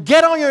 when you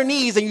get on your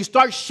knees and you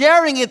start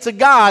sharing it to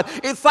God,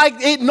 it's like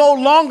it no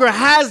longer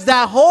has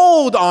that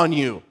hold on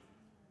you.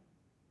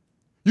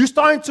 You're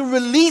starting to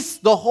release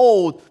the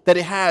hold that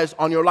it has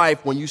on your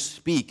life when you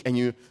speak and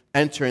you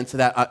enter into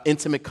that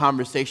intimate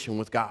conversation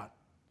with God.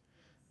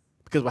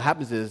 Because what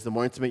happens is the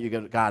more intimate you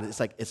get with God, it's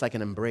like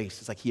an embrace.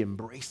 It's like he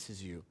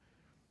embraces you.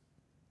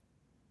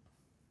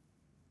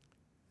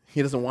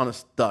 He doesn't want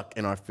us stuck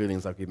in our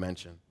feelings like we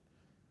mentioned.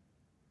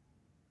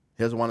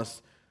 He doesn't want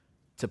us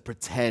to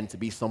pretend to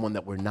be someone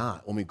that we're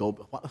not. When we go,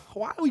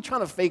 why are we trying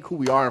to fake who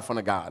we are in front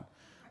of God?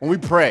 When we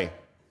pray,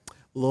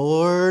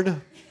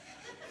 Lord,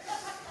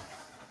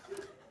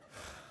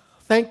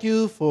 thank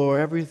you for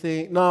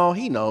everything. No,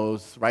 he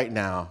knows right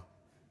now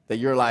that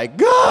you're like,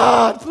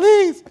 God,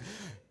 please.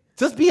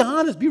 Just be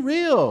honest, be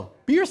real,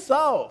 be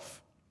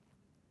yourself.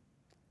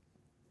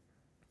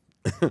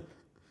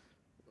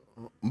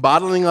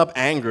 Bottling up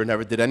anger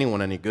never did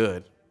anyone any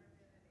good,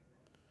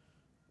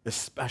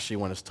 especially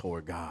when it's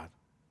toward God.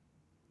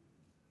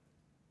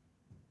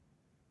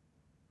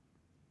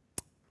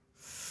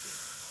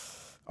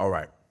 All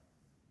right.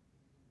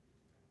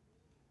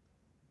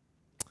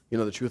 You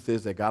know, the truth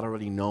is that God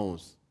already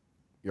knows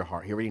your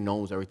heart. He already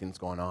knows everything that's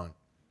going on.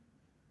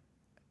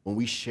 When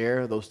we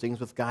share those things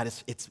with God,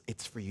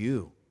 it's for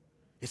you.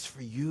 It's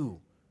for you.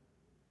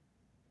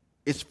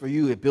 It's for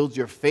you. It builds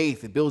your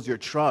faith. It builds your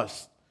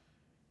trust.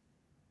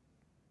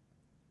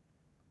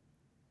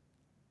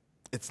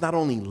 It's not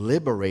only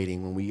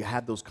liberating when we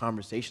have those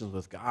conversations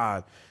with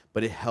God,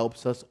 but it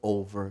helps us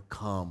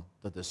overcome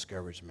the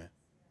discouragement.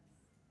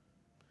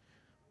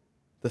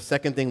 The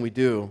second thing we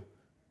do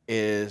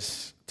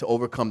is to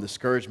overcome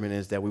discouragement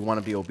is that we want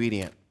to be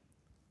obedient.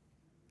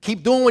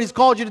 Keep doing what he's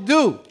called you to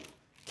do.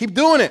 Keep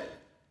doing it.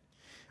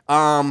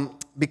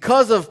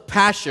 Because of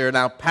Pashur,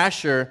 now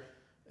Pashur,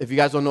 if you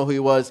guys don't know who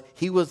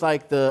he was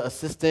like the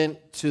assistant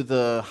to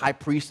the high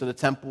priest of the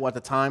temple at the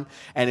time,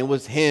 and it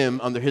was him,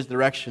 under his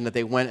direction, that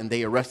they went and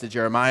they arrested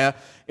Jeremiah.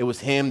 It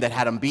was him that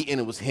had him beaten.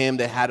 It was him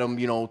that had him,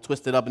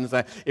 twisted up in his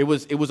life. It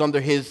was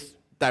under his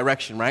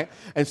direction, right?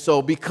 And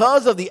so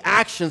because of the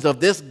actions of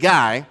this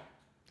guy,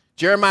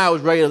 Jeremiah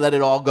was ready to let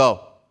it all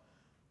go.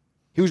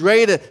 He was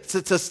ready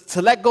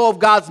to let go of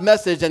God's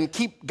message and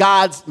keep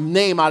God's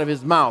name out of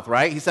his mouth,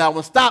 right? He said, I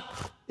want to stop,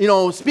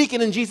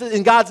 speaking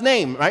in God's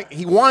name, right?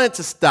 He wanted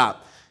to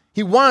stop.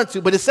 He wanted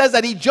to, but it says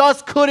that he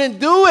just couldn't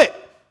do it.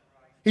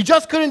 He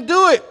just couldn't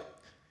do it.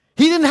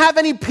 He didn't have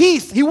any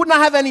peace. He would not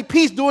have any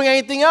peace doing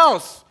anything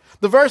else.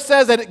 The verse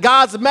says that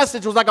God's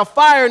message was like a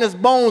fire in his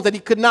bones that he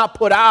could not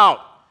put out.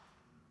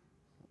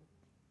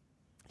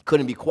 He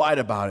couldn't be quiet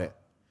about it.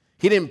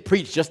 He didn't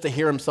preach just to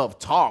hear himself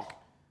talk.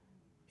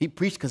 He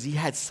preached because he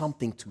had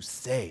something to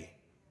say.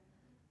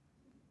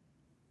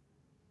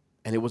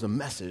 And it was a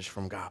message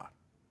from God.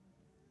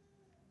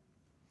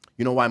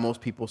 You know why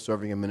most people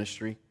serving in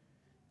ministry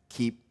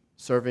keep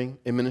serving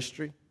in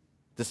ministry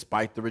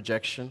despite the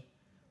rejection?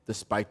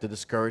 despite the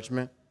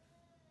discouragement,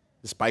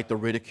 despite the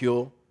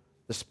ridicule,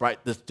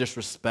 despite the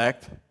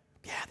disrespect.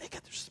 Yeah, they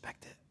get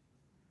disrespected.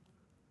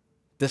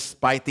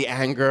 Despite the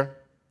anger,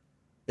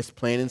 it's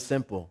plain and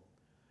simple.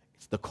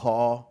 It's the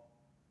call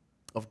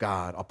of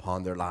God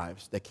upon their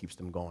lives that keeps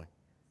them going.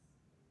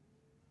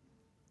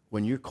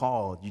 When you're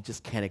called, you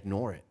just can't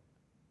ignore it.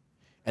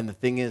 And the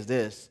thing is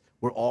this,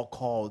 we're all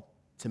called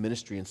to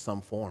ministry in some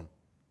form.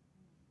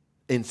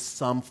 In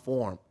some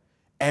form.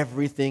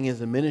 Everything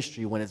is a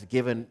ministry when it's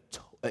given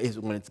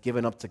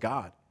up to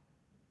God.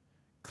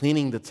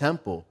 Cleaning the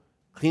temple,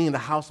 cleaning the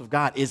house of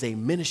God is a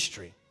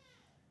ministry.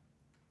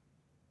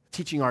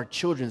 Teaching our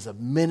children is a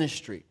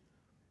ministry.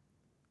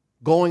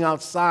 Going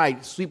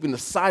outside, sweeping the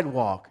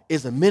sidewalk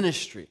is a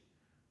ministry.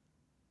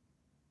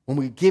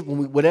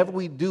 Whatever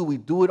we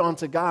do it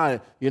unto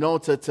God,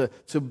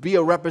 to be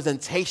a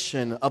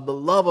representation of the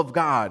love of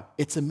God.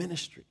 It's a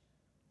ministry.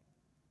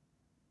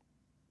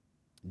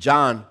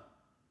 John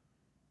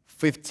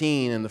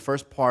 15, in the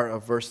first part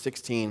of verse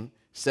 16,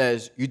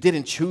 says, "You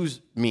didn't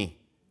choose me,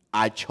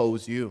 I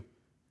chose you.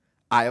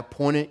 I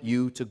appointed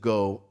you to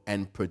go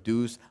and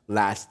produce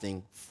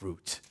lasting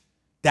fruit."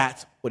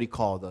 That's what he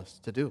called us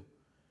to do.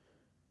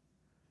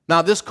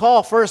 Now, this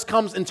call first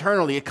comes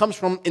internally. It comes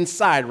from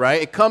inside,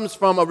 right? It comes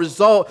from a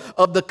result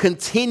of the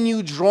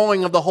continued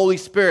drawing of the Holy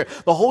Spirit.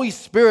 The Holy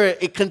Spirit,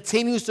 it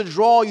continues to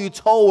draw you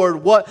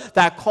toward what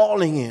that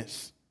calling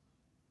is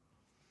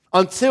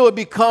until it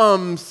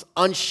becomes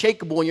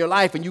unshakable in your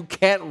life and you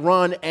can't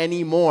run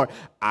anymore.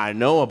 I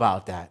know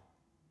about that.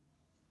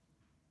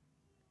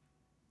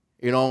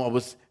 I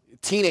was a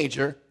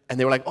teenager, and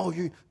they were like, "Oh,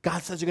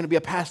 God says you're going to be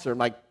a pastor." I'm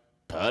like,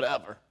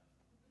 whatever.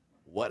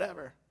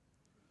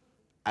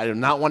 I do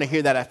not want to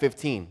hear that at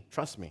 15.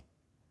 Trust me.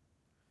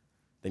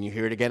 Then you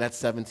hear it again at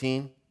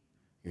 17.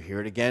 You hear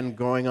it again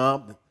growing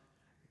up.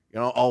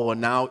 Oh, well,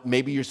 now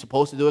maybe you're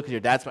supposed to do it because your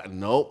dad's.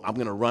 Nope, I'm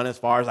going to run as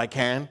far as I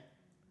can.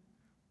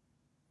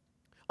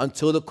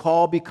 Until the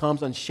call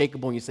becomes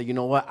unshakable and you say, "You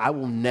know what? I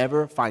will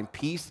never find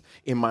peace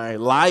in my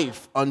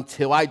life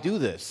until I do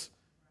this."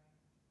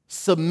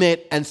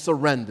 Submit and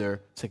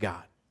surrender to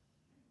God.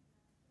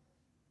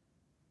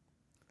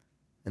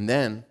 And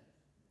then,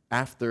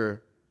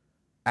 after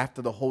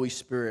the Holy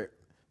Spirit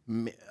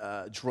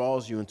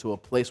draws you into a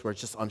place where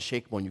it's just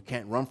unshakable and you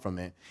can't run from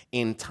it,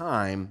 in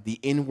time, the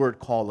inward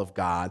call of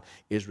God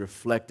is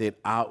reflected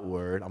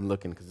outward. I'm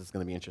looking because it's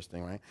going to be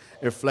interesting, right?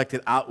 Reflected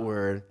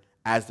outward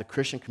as the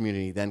Christian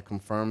community then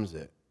confirms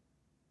it.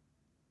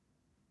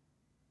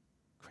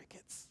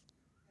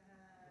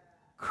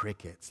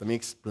 Crickets. Let me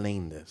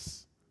explain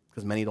this,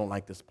 because many don't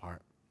like this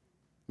part.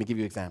 Let me give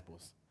you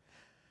examples.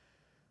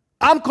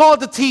 I'm called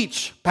to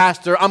teach,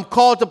 Pastor. I'm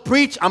called to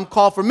preach. I'm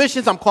called for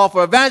missions. I'm called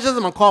for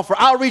evangelism. I'm called for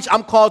outreach.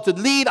 I'm called to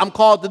lead. I'm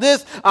called to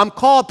this. I'm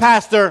called,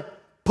 Pastor.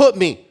 Put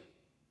me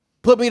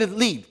to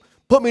lead.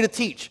 Put me to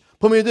teach.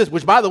 Put me to this.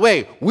 Which, by the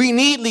way, we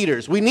need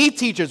leaders. We need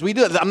teachers. We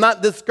do. I'm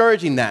not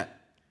discouraging that.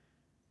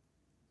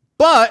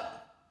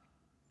 But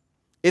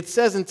it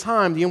says in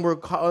time the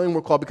inward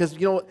call, because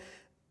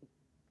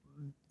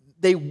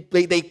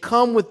they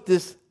come with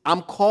this,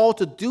 I'm called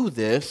to do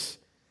this,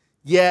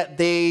 yet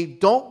they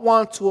don't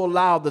want to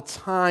allow the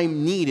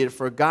time needed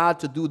for God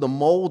to do the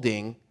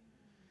molding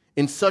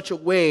in such a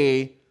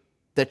way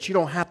that you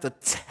don't have to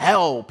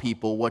tell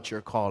people what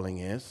your calling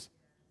is,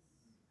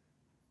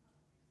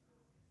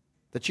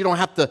 that you don't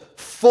have to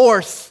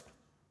force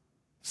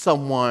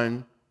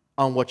someone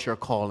on what your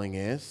calling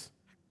is,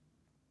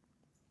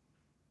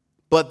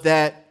 but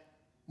that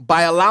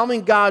by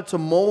allowing God to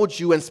mold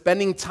you and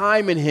spending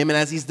time in Him, and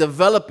as He's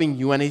developing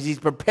you, and as He's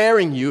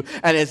preparing you,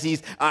 and as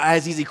He's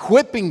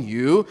equipping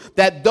you,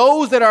 that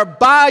those that are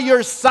by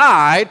your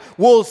side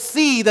will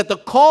see that the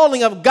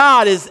calling of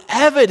God is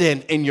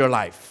evident in your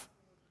life.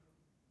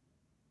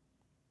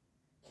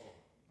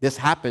 This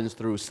happens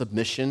through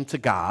submission to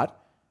God,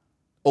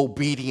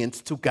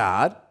 obedience to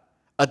God,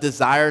 a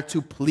desire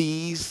to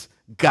please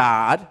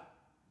God,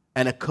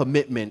 and a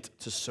commitment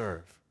to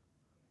serve.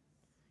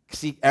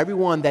 See,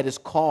 everyone that is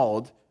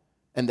called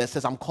and that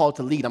says, "I'm called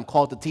to lead, I'm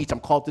called to teach, I'm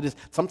called to this,"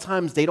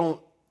 sometimes they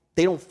don't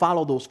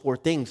follow those four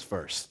things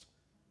first.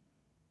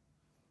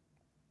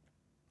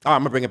 All right,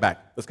 I'm going to bring it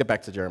back. Let's get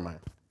back to Jeremiah.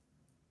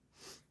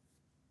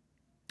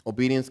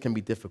 Obedience can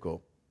be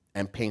difficult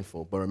and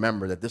painful, but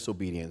remember that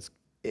disobedience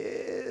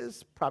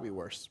is probably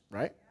worse,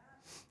 right?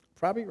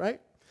 Probably,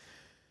 right?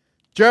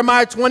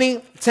 Jeremiah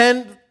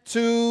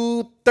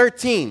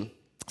 20:10-13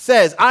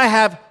 says, "I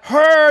have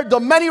heard the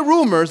many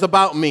rumors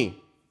about me.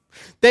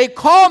 They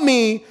call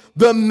me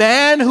the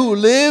man who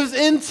lives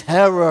in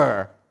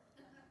terror.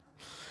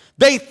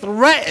 They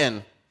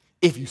threaten,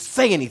 if you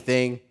say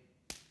anything,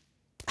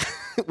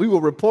 we will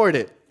report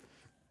it.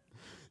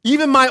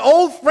 Even my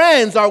old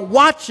friends are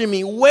watching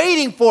me,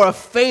 waiting for a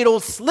fatal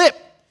slip.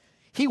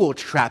 He will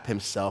trap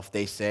himself,"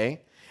 they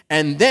say,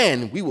 "and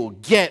then we will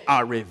get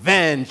our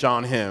revenge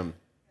on him.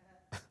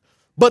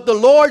 But the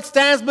Lord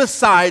stands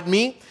beside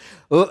me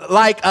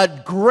like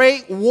a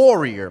great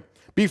warrior.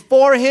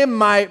 Before him,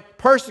 my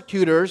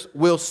persecutors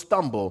will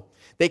stumble.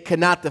 They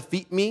cannot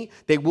defeat me.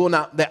 They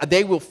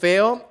will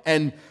fail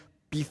and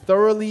be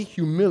thoroughly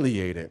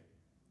humiliated.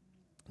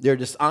 Their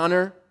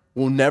dishonor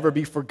will never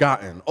be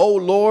forgotten. O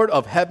Lord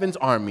of heaven's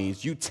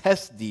armies, you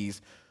test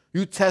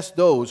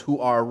those who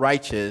are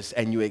righteous,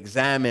 and you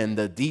examine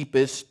the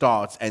deepest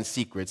thoughts and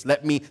secrets.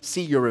 Let me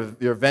see your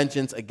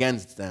vengeance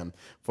against them,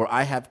 for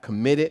I have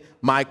committed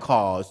my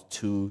cause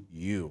to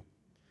you.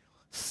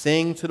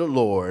 Sing to the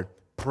Lord,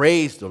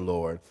 praise the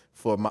Lord,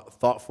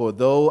 for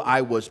though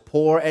I was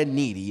poor and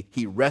needy,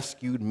 he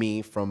rescued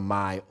me from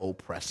my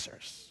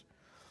oppressors.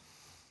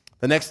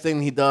 The next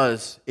thing he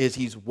does is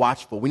he's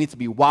watchful. We need to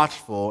be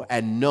watchful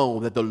and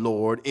know that the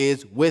Lord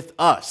is with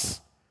us.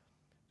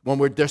 When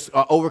we're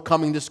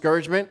overcoming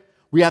discouragement,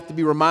 we have to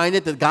be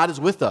reminded that God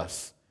is with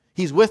us.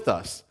 He's with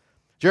us.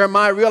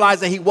 Jeremiah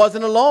realized that he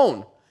wasn't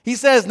alone. He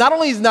says, not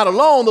only is he not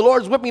alone, the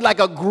Lord is with me like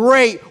a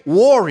great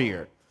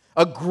warrior.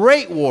 A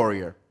great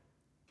warrior.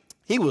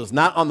 He was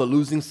not on the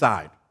losing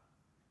side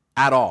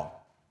at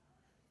all.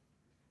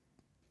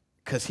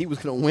 Because he was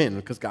going to win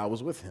because God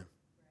was with him.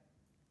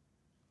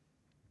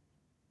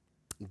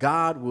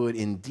 God would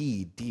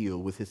indeed deal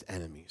with his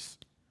enemies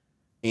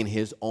in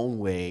his own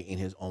way, in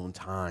his own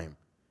time.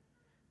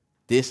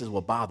 This is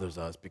what bothers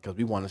us because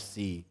we want to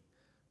see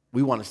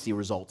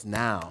results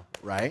now,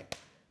 right?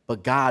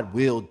 But God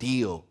will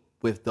deal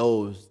with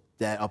those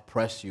that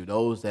oppress you,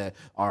 those that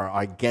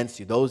are against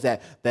you, those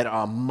that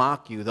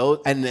mock you,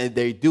 and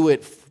they do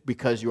it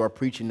because you are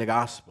preaching the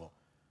gospel.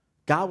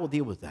 God will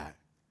deal with that.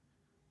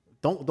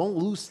 Don't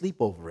lose sleep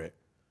over it.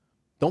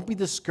 Don't be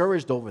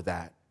discouraged over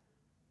that.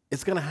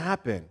 It's going to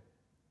happen.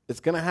 It's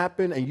going to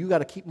happen, and you got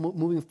to keep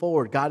moving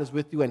forward. God is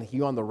with you, and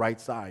you're on the right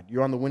side.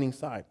 You're on the winning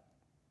side.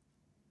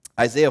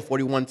 Isaiah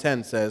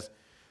 41:10 says,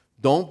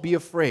 don't be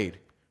afraid,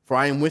 for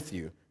I am with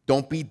you.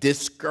 Don't be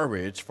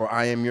discouraged, for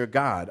I am your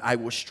God. I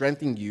will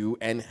strengthen you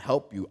and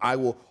help you. I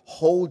will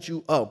hold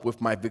you up with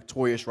my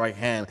victorious right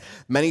hand.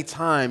 Many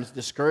times,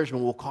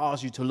 discouragement will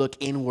cause you to look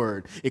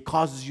inward. It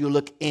causes you to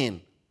look in,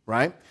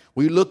 right?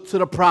 We look to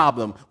the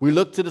problem. We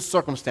look to the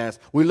circumstance.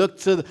 We look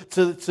to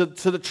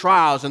the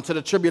trials and to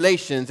the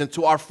tribulations and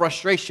to our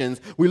frustrations.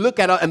 We look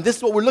at and this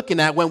is what we're looking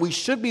at when we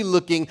should be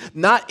looking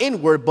not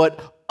inward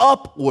but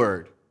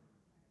upward.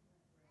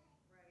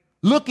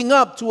 Looking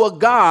up to a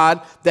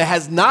God that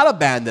has not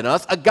abandoned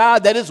us, a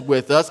God that is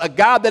with us, a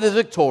God that is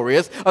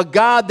victorious, a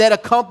God that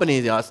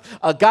accompanies us,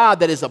 a God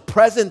that is a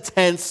present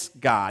tense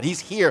God. He's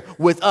here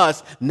with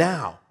us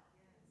now.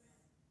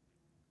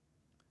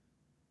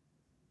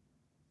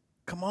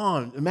 Come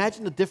on,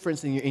 imagine the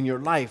difference in your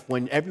life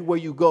when everywhere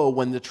you go,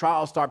 when the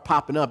trials start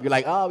popping up, you're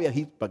like, oh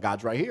yeah, but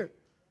God's right here.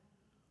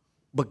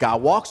 But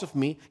God walks with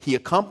me. He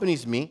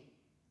accompanies me,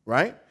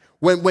 right?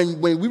 When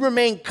we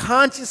remain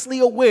consciously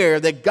aware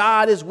that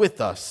God is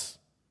with us.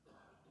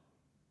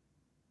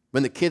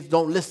 When the kids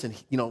don't listen,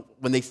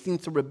 when they seem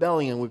to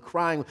rebellion and we're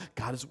crying,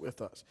 God is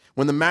with us.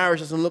 When the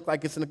marriage doesn't look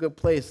like it's in a good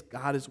place,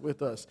 God is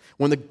with us.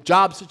 When the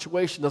job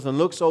situation doesn't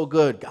look so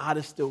good, God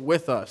is still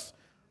with us.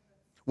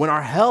 When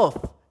our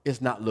health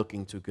is not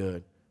looking too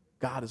good,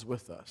 God is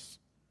with us.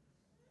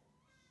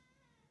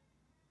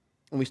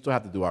 And we still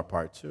have to do our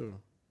part too.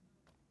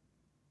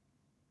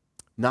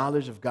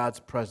 Knowledge of God's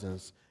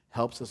presence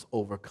helps us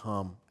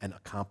overcome and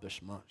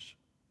accomplish much.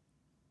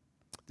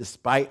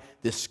 Despite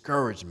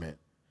discouragement,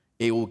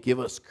 it will give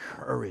us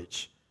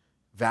courage,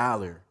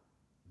 valor,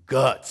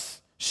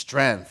 guts,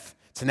 strength,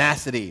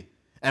 tenacity,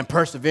 and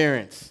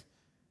perseverance.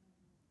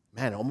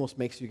 Man, it almost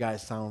makes you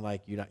guys sound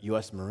like you're not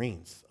U.S.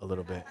 Marines a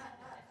little bit.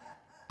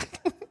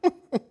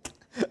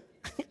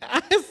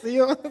 I see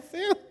you.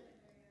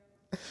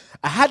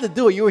 I had to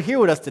do it. You were here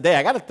with us today.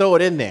 I got to throw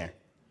it in there.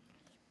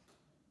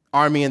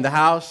 Army in the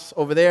house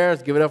over there.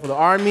 Let's give it up for the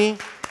Army.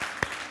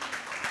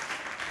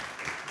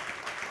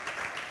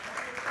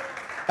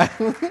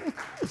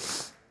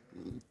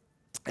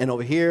 And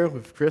over here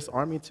with Chris,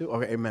 Army too.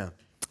 Okay, amen.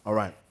 All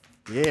right.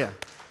 Yeah.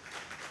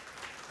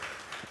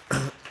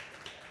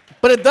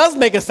 But it does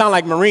make it sound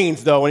like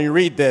Marines, though, when you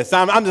read this.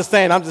 I'm just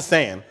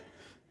saying.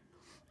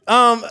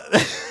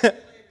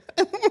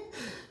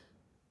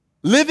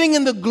 Living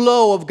in the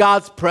glow of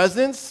God's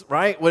presence,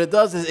 right? What it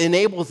does is it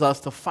enables us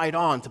to fight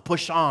on, to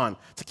push on,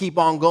 to keep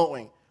on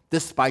going,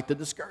 despite the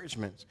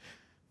discouragements.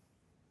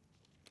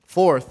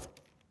 Fourth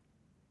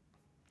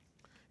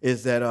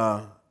is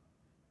that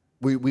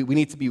we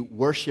need to be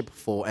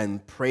worshipful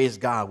and praise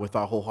God with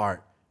our whole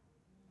heart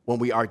when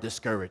we are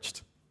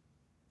discouraged.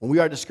 When we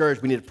are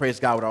discouraged, we need to praise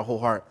God with our whole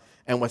heart.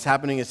 And what's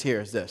happening is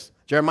this.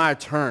 Jeremiah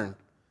turned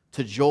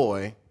to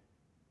joy.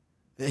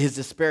 His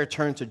despair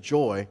turned to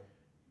joy.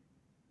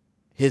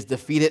 His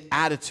defeated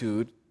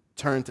attitude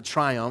turned to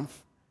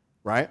triumph,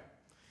 right?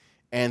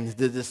 And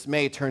the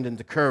dismay turned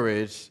into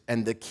courage.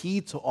 And the key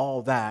to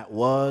all that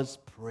was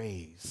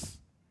praise.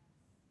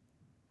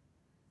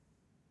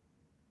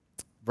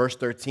 Verse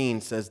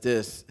 13 says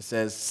this. It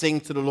says, sing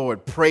to the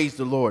Lord, praise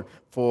the Lord,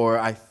 for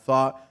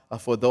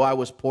though I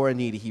was poor and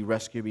needy, he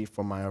rescued me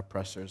from my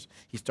oppressors.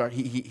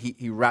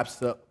 He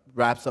wraps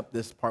up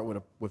this part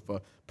with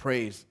a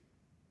praise.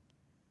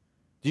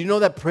 Do you know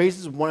that praise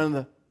is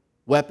one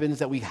weapons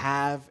that we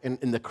have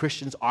in the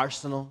Christian's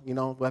arsenal,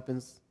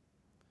 weapons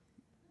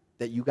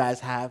that you guys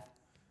have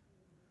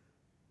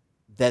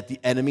that the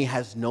enemy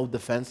has no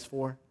defense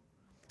for?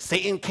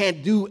 Satan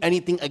can't do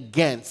anything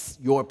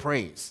against your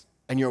praise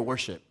and your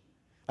worship.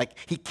 Like,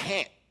 he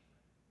can't.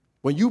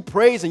 When you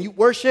praise and you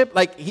worship,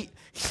 like,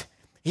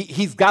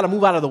 he's got to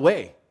move out of the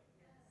way.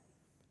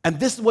 And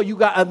this is what you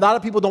got. A lot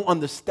of people don't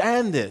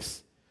understand this.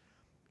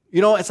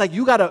 It's like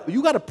you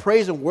gotta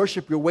praise and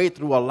worship your way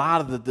through a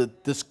lot of the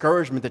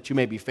discouragement that you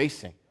may be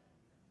facing.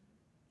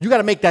 You got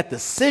to make that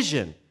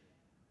decision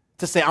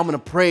to say, I'm going to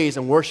praise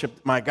and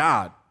worship my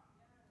God,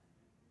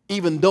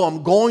 even though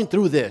I'm going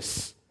through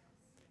this.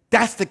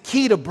 That's the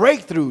key to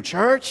breakthrough,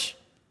 church.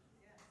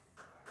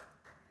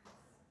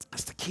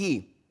 That's the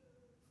key.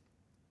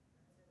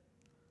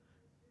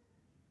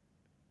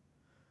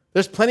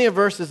 There's plenty of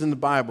verses in the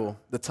Bible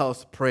that tell us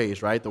to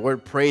praise, right? The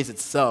word praise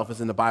itself is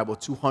in the Bible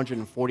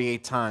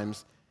 248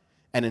 times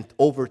and in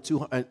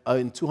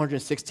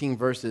 216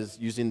 verses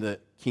using the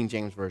King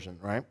James Version,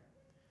 right?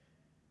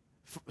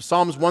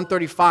 Psalms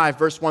 135,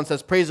 verse 1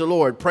 says, praise the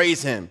Lord,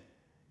 praise him,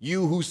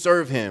 you who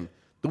serve him.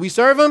 Do we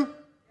serve him? Yes.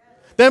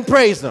 Then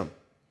praise him.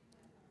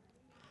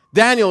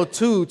 Daniel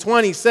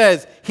 2:20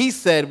 says, he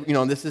said,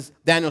 this is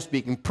Daniel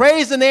speaking,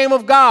 praise the name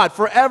of God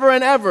forever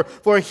and ever,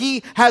 for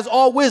he has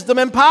all wisdom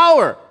and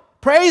power.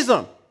 Praise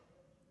him.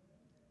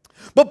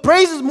 But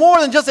praise is more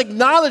than just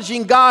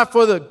acknowledging God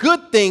for the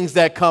good things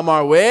that come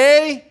our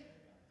way.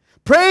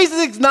 Praise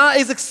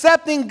is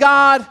accepting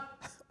God,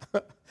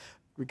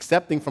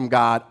 accepting from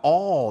God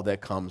all that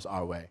comes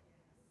our way,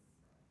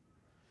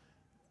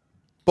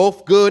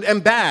 both good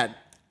and bad.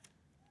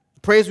 The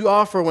praise we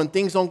offer when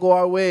things don't go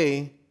our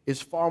way is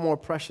far more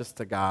precious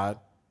to God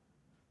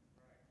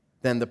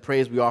than the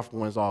praise we offer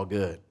when it's all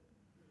good.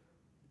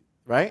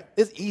 Right?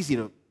 It's easy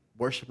to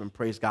worship and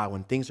praise God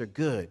when things are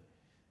good,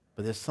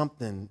 but there's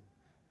something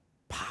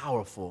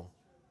powerful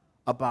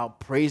about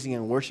praising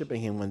and worshiping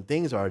him when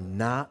things are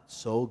not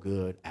so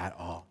good at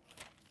all.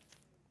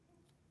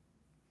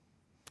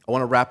 I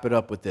want to wrap it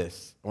up with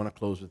this. I want to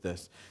close with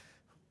this.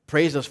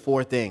 Praise does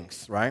four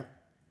things, right?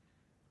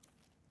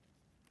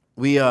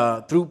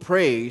 Through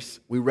praise,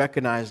 we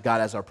recognize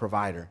God as our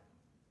provider.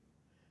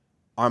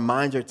 Our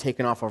minds are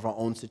taken off of our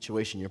own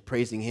situation. You're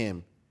praising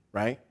him,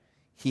 right?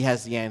 He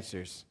has the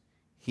answers.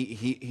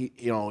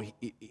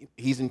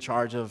 He's in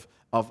charge of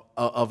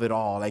it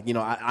all. Like,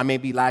 I may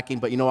be lacking,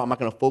 but I'm not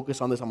going to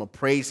focus on this. I'm going to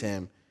praise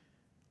him.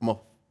 I'm going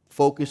to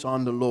focus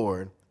on the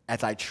Lord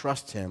as I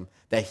trust him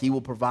that he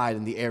will provide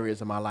in the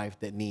areas of my life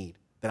that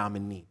I'm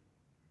in need.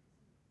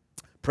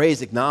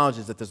 Praise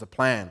acknowledges that there's a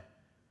plan.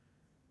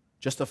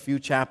 Just a few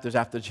chapters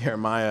after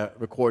Jeremiah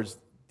records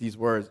these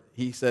words,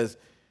 he says,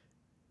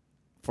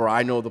 for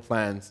I know the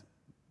plans,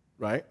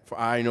 right? For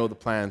I know the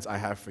plans I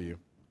have for you.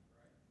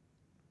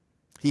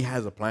 He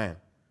has a plan.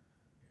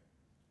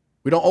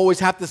 We don't always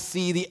have to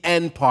see the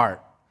end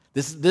part.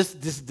 This,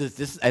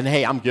 and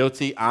hey, I'm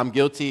guilty. I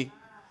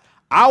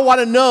want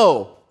to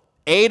know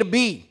A to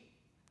B.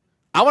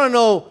 I want to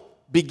know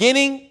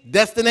beginning,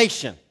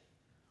 destination.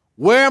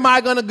 Where am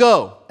I going to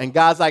go? And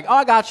God's like, oh,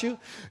 I got you.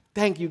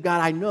 Thank you,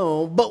 God, I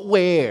know, but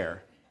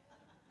where?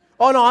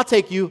 Oh, no, I'll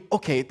take you.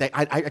 Okay,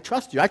 I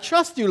trust you. I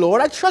trust you,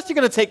 Lord. I trust you're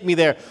going to take me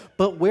there.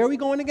 But where are we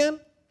going again?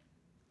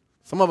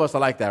 Some of us are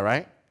like that,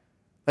 right?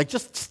 Like,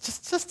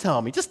 just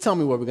tell me. Just tell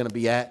me where we're going to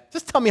be at.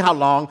 Just tell me how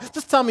long.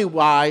 Just tell me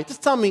why.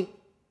 Just tell me.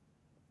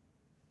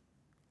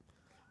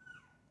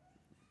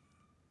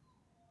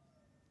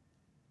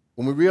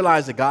 When we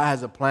realize that God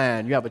has a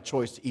plan, you have a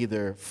choice to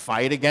either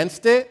fight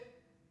against it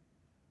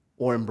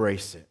or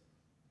embrace it.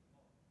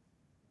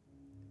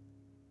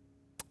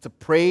 To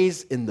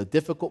praise in the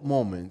difficult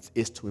moments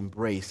is to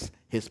embrace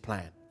his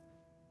plan.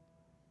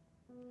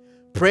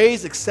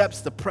 Praise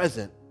accepts the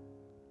present.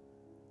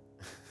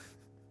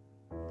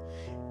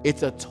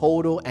 It's a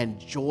total and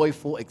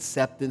joyful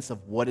acceptance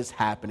of what is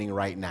happening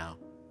right now.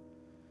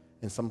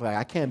 And somebody,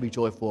 I can't be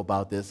joyful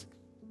about this.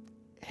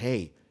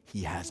 Hey,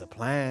 he has a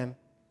plan.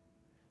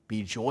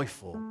 Be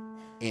joyful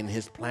in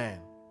his plan.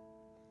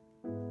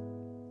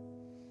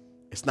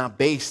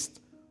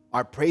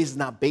 Our praise is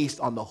not based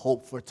on the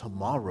hope for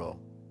tomorrow.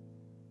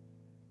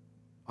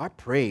 Our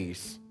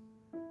praise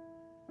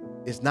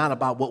is not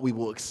about what we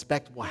will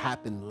expect will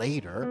happen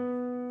later.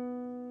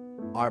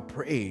 Our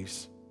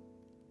praise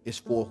is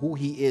for who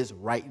he is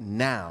right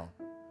now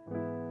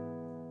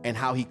and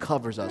how he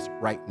covers us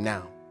right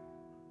now.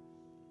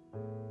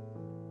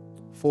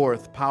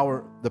 Fourth,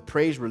 the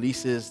praise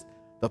releases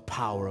the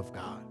power of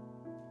God.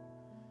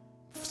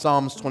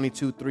 Psalms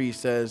 22:3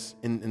 says,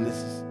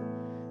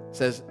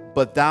 says,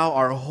 but thou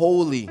art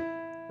holy,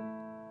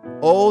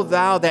 O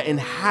thou that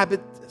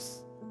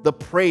inhabitest the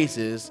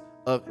praises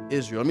of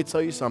Israel. Let me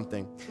tell you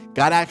something.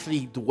 God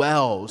actually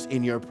dwells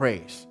in your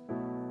praise.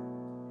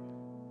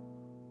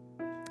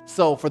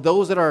 So for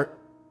those that are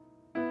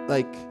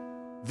like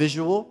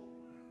visual,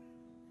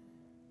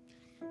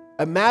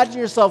 imagine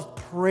yourself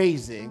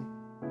praising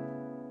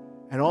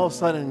and all of a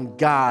sudden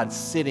God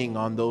sitting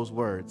on those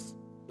words,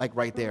 like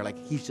right there, like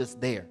he's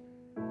just there.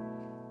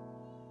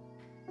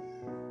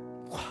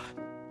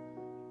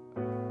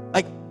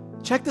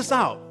 Check this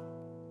out.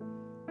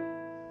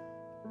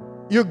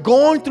 You're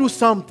going through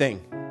something.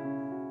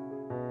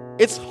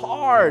 It's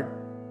hard.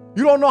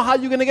 You don't know how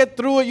you're going to get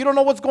through it. You don't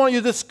know what's going on.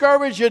 You're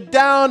discouraged. You're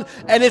down.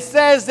 And it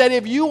says that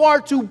if you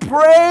are to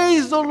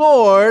praise the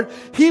Lord,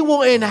 He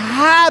will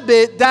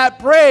inhabit that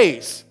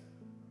praise.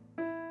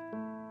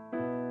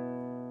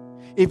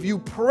 If you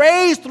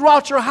praise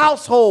throughout your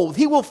household,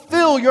 He will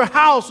fill your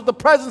house with the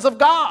presence of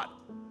God,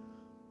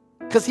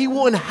 because He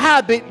will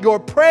inhabit your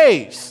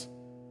praise.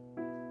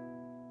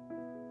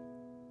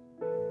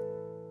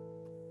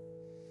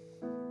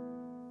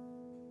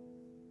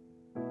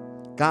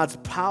 God's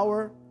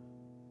power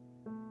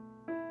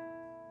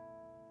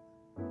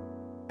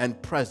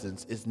and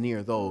presence is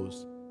near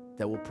those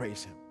that will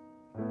praise Him.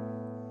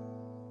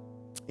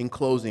 In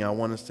closing, I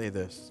want to say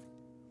this.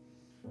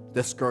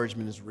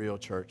 Discouragement is real,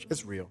 church.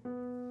 It's real.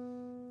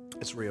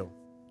 It's real.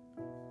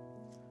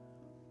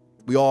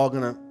 We all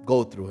gonna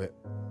go through it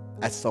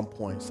at some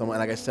point.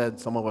 Like I said,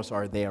 some of us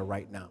are there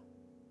right now.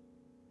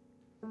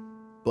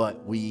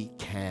 But we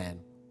can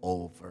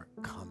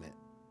overcome it.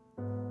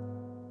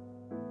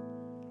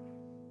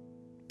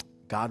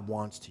 God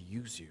wants to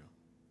use you.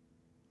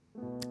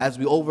 As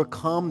we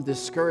overcome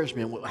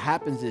discouragement, what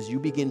happens is you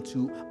begin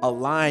to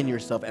align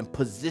yourself and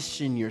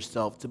position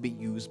yourself to be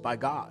used by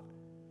God.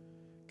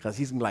 Because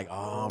He's going to be like,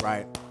 all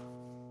right.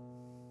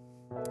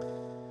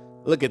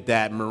 Look at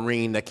that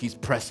Marine that keeps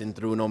pressing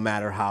through no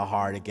matter how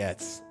hard it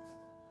gets.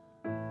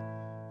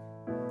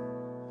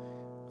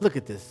 Look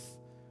at this.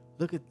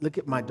 Look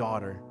at my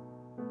daughter.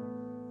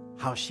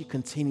 How she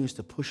continues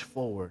to push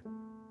forward.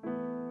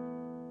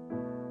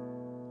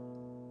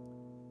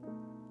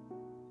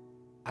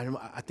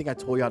 I think I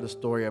told y'all the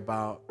story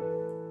about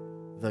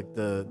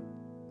the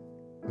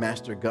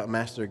master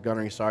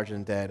gunnery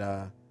sergeant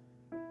that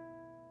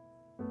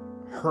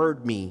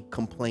heard me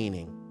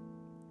complaining.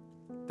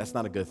 That's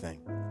not a good thing.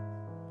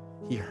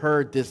 He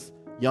heard this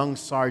young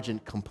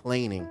sergeant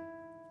complaining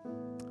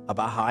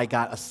about how I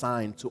got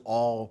assigned to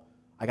all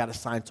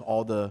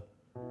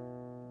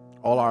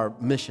our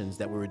missions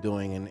that we were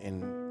doing,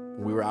 and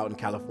we were out in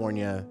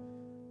California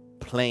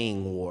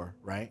playing war,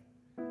 right?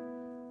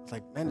 It's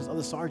like, man, there's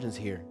other sergeants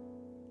here.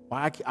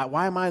 Why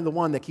am I the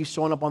one that keeps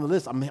showing up on the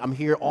list? I'm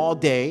here all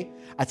day.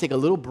 I take a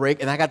little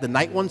break, and I got the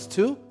night ones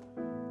too.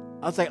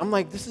 I'm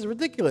like, this is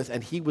ridiculous.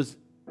 And he was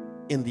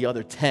in the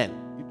other tent.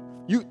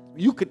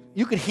 You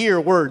could hear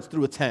words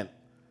through a tent.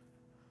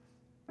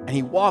 And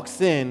he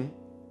walks in,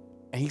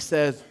 and he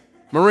says,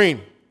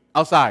 Marine,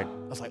 outside.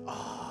 I was like,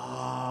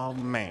 oh,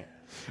 man.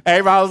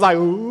 Everybody was like,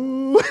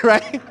 ooh,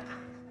 right?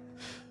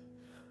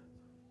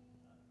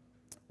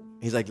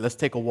 He's like, let's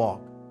take a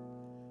walk.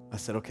 I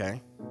said, okay.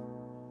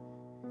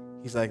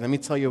 He's like, let me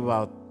tell you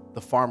about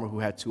the farmer who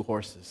had 2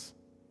 horses.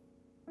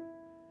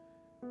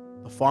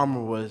 The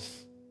farmer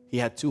he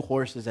had 2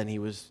 horses, and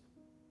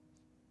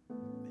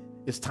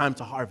it's time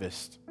to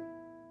harvest.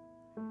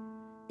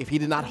 If he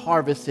did not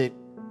harvest it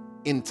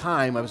in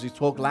time, as we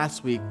spoke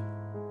last week,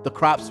 the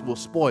crops will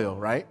spoil,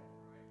 right?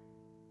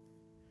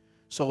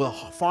 So the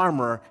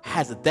farmer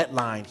has a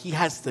deadline. He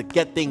has to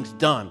get things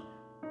done.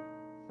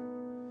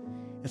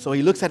 And so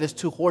he looks at his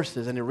 2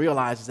 horses, and he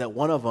realizes that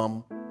one of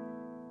them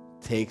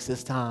takes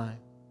his time.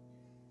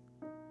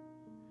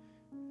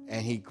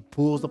 And he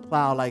pulls the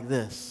plow like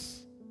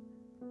this.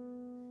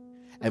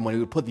 And when he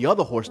would put the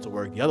other horse to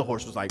work, the other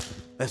horse was like,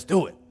 let's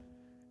do it.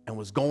 And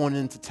was going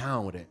into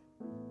town with it.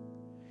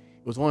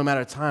 It was only a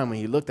matter of time when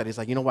he looked at it, he's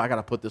like, you know what, I got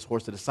to put this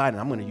horse to the side,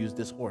 and I'm going to use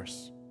this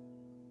horse.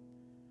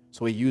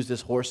 So he used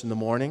this horse in the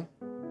morning.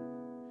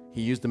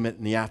 He used him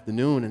in the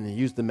afternoon, and he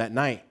used him at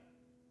night.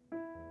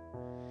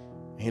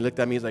 And he looked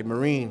at me, he's like,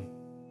 Marine,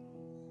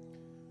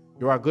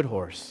 you're our good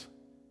horse.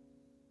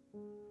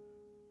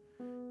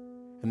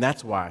 And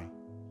that's why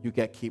you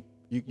keep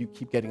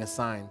getting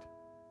assigned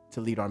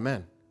to lead our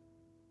men.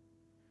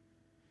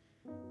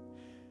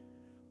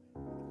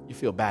 You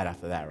feel bad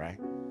after that, right?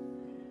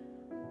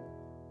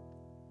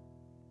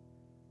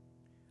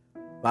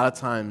 A lot of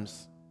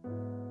times,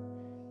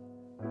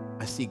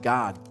 I see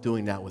God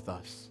doing that with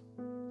us.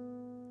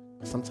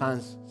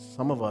 Sometimes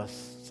some of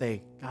us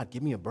say, God,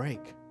 give me a break.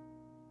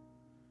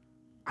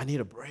 I need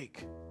a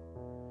break.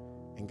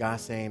 And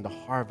God's saying the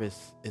harvest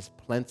is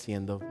plenty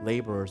and the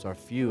laborers are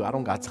few. I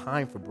don't got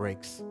time for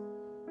breaks.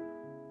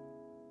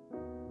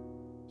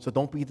 So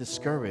don't be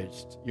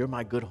discouraged. You're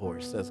my good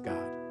horse, says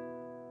God.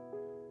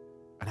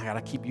 And I got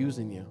to keep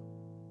using you.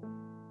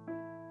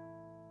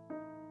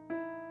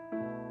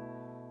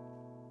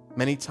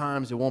 Many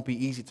times it won't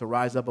be easy to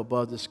rise up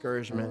above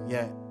discouragement,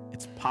 yet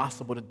it's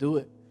possible to do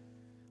it.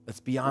 Let's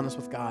be honest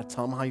with God.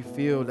 Tell Him how you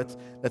feel.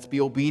 Let's be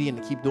obedient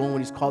and keep doing what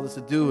He's called us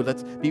to do.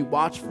 Let's be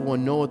watchful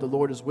and know that the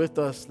Lord is with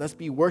us. Let's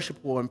be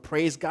worshipful and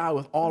praise God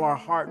with all our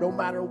heart, no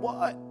matter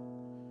what.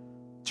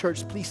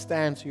 Church, please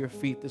stand to your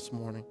feet this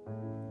morning.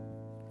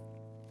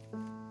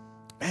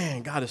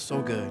 Man, God is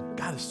so good.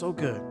 God is so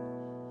good.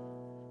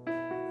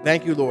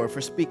 Thank you, Lord,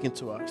 for speaking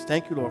to us.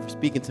 Thank you, Lord, for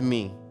speaking to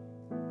me.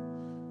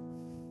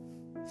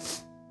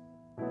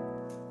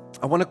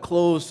 I want to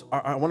close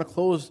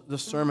the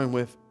sermon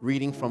with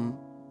reading from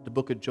the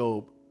book of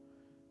Job,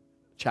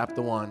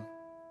 chapter 1,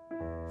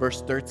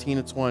 verse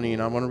 13 to 20,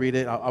 and I want to read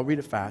it. I'll read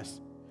it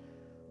fast.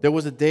 There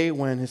was a day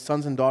when his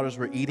sons and daughters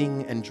were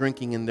eating and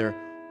drinking in their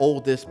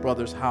oldest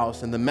brother's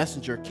house, and the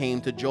messenger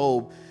came to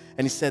Job,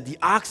 and he said, the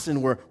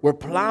oxen were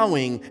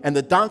plowing and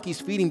the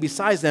donkeys feeding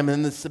beside them,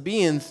 and the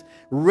Sabaeans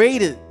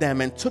raided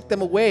them and took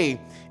them away,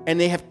 and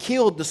they have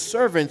killed the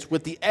servants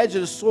with the edge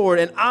of the sword,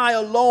 and I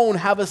alone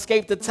have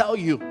escaped to tell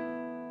you.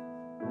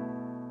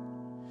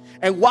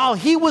 And while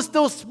he was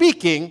still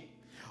speaking,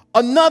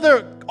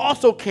 another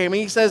also came,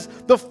 and he says,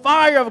 the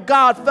fire of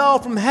God fell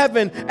from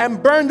heaven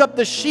and burned up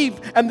the sheep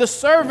and the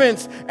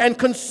servants and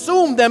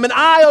consumed them, and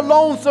I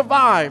alone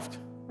survived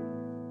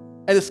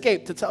and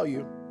escaped to tell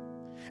you.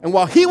 And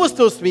while he was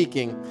still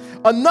speaking,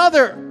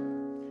 another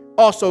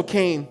also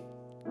came.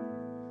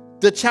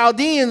 The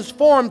Chaldeans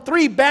formed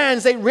 3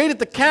 bands. They raided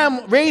the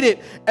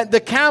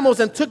camels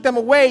and took them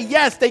away.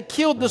 Yes, they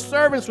killed the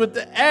servants with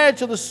the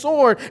edge of the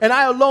sword, and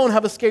I alone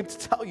have escaped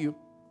to tell you.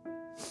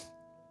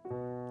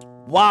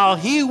 While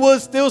he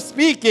was still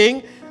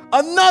speaking,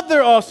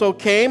 another also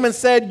came and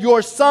said,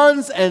 your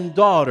sons and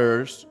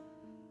daughters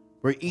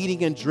were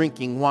eating and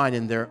drinking wine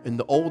in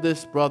the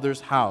oldest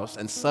brother's house,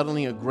 and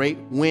suddenly a great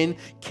wind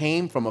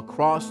came from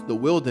across the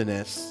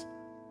wilderness.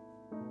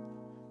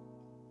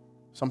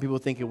 Some people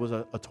think it was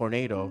a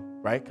tornado,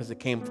 right? Because it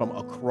came from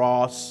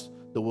across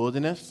the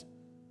wilderness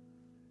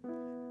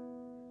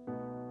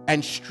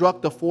and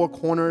struck the 4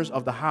 corners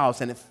of the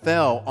house, and it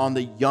fell on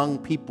the young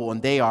people, and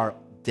they are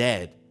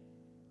dead.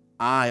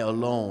 I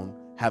alone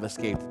have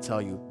escaped to tell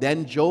you.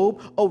 Then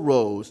Job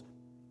arose,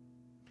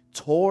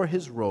 tore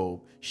his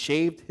robe,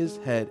 shaved his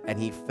head, and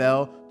he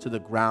fell to the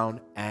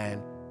ground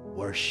and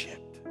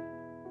worshiped.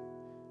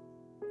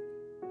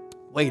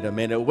 Wait a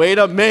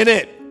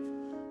minute.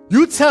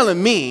 You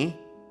telling me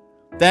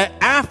that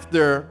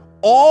after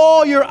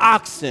all your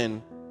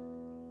oxen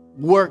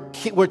were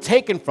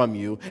taken from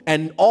you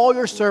and all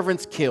your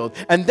servants killed,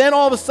 and then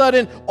all of a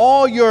sudden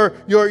all your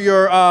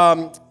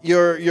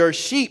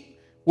sheep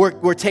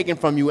were taken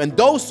from you and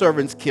those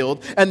servants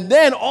killed, and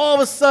then all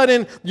of a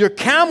sudden your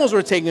camels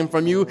were taken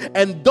from you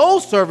and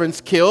those servants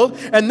killed,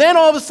 and then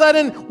all of a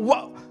sudden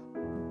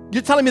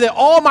you're telling me that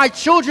all my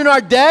children are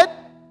dead?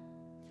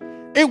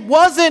 It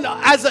wasn't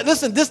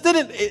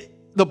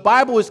the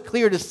Bible is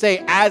clear to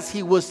say as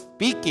he was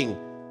speaking,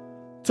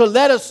 to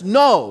let us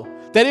know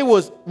that it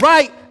was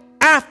right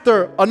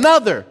after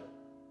another.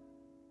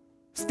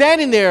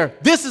 Standing there,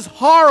 this is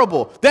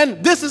horrible.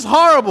 Then this is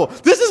horrible.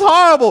 This is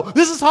horrible.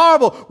 This is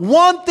horrible.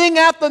 One thing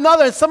after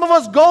another. And some of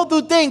us go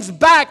through things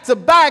back to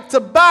back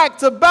to back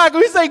to back. And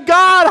we say,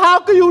 God,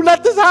 how can you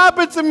let this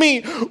happen to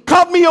me?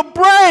 Cut me a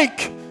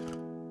break.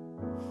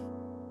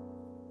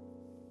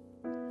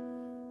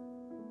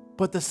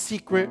 But the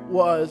secret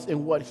was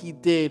in what he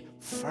did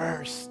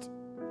first.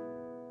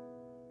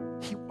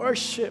 He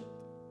worshiped.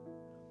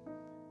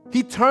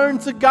 He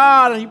turned to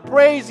God and he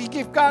praised. He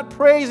gave God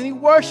praise and he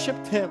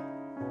worshiped him.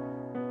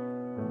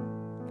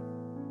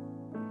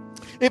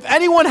 If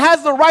anyone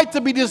has the right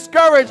to be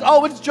discouraged,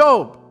 it's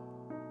Job.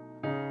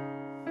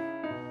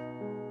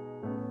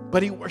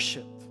 But he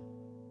worshiped.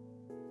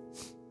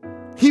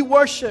 He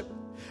worshiped.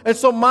 And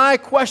so my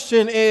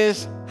question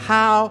is,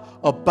 how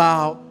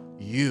about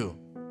you?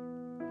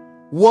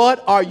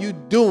 What are you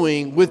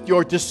doing with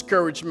your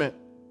discouragement?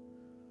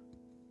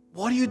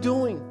 What are you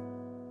doing?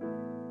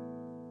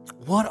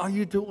 What are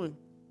you doing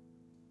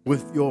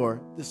with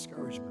your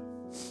discouragement?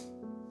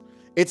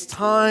 It's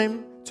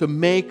time to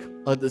make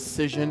a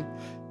decision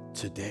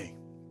today.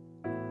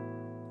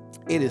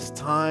 It is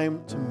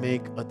time to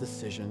make a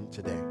decision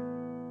today.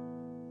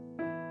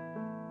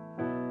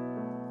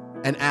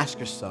 And ask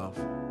yourself,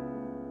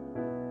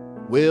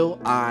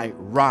 will I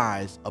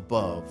rise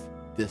above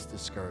this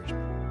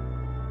discouragement?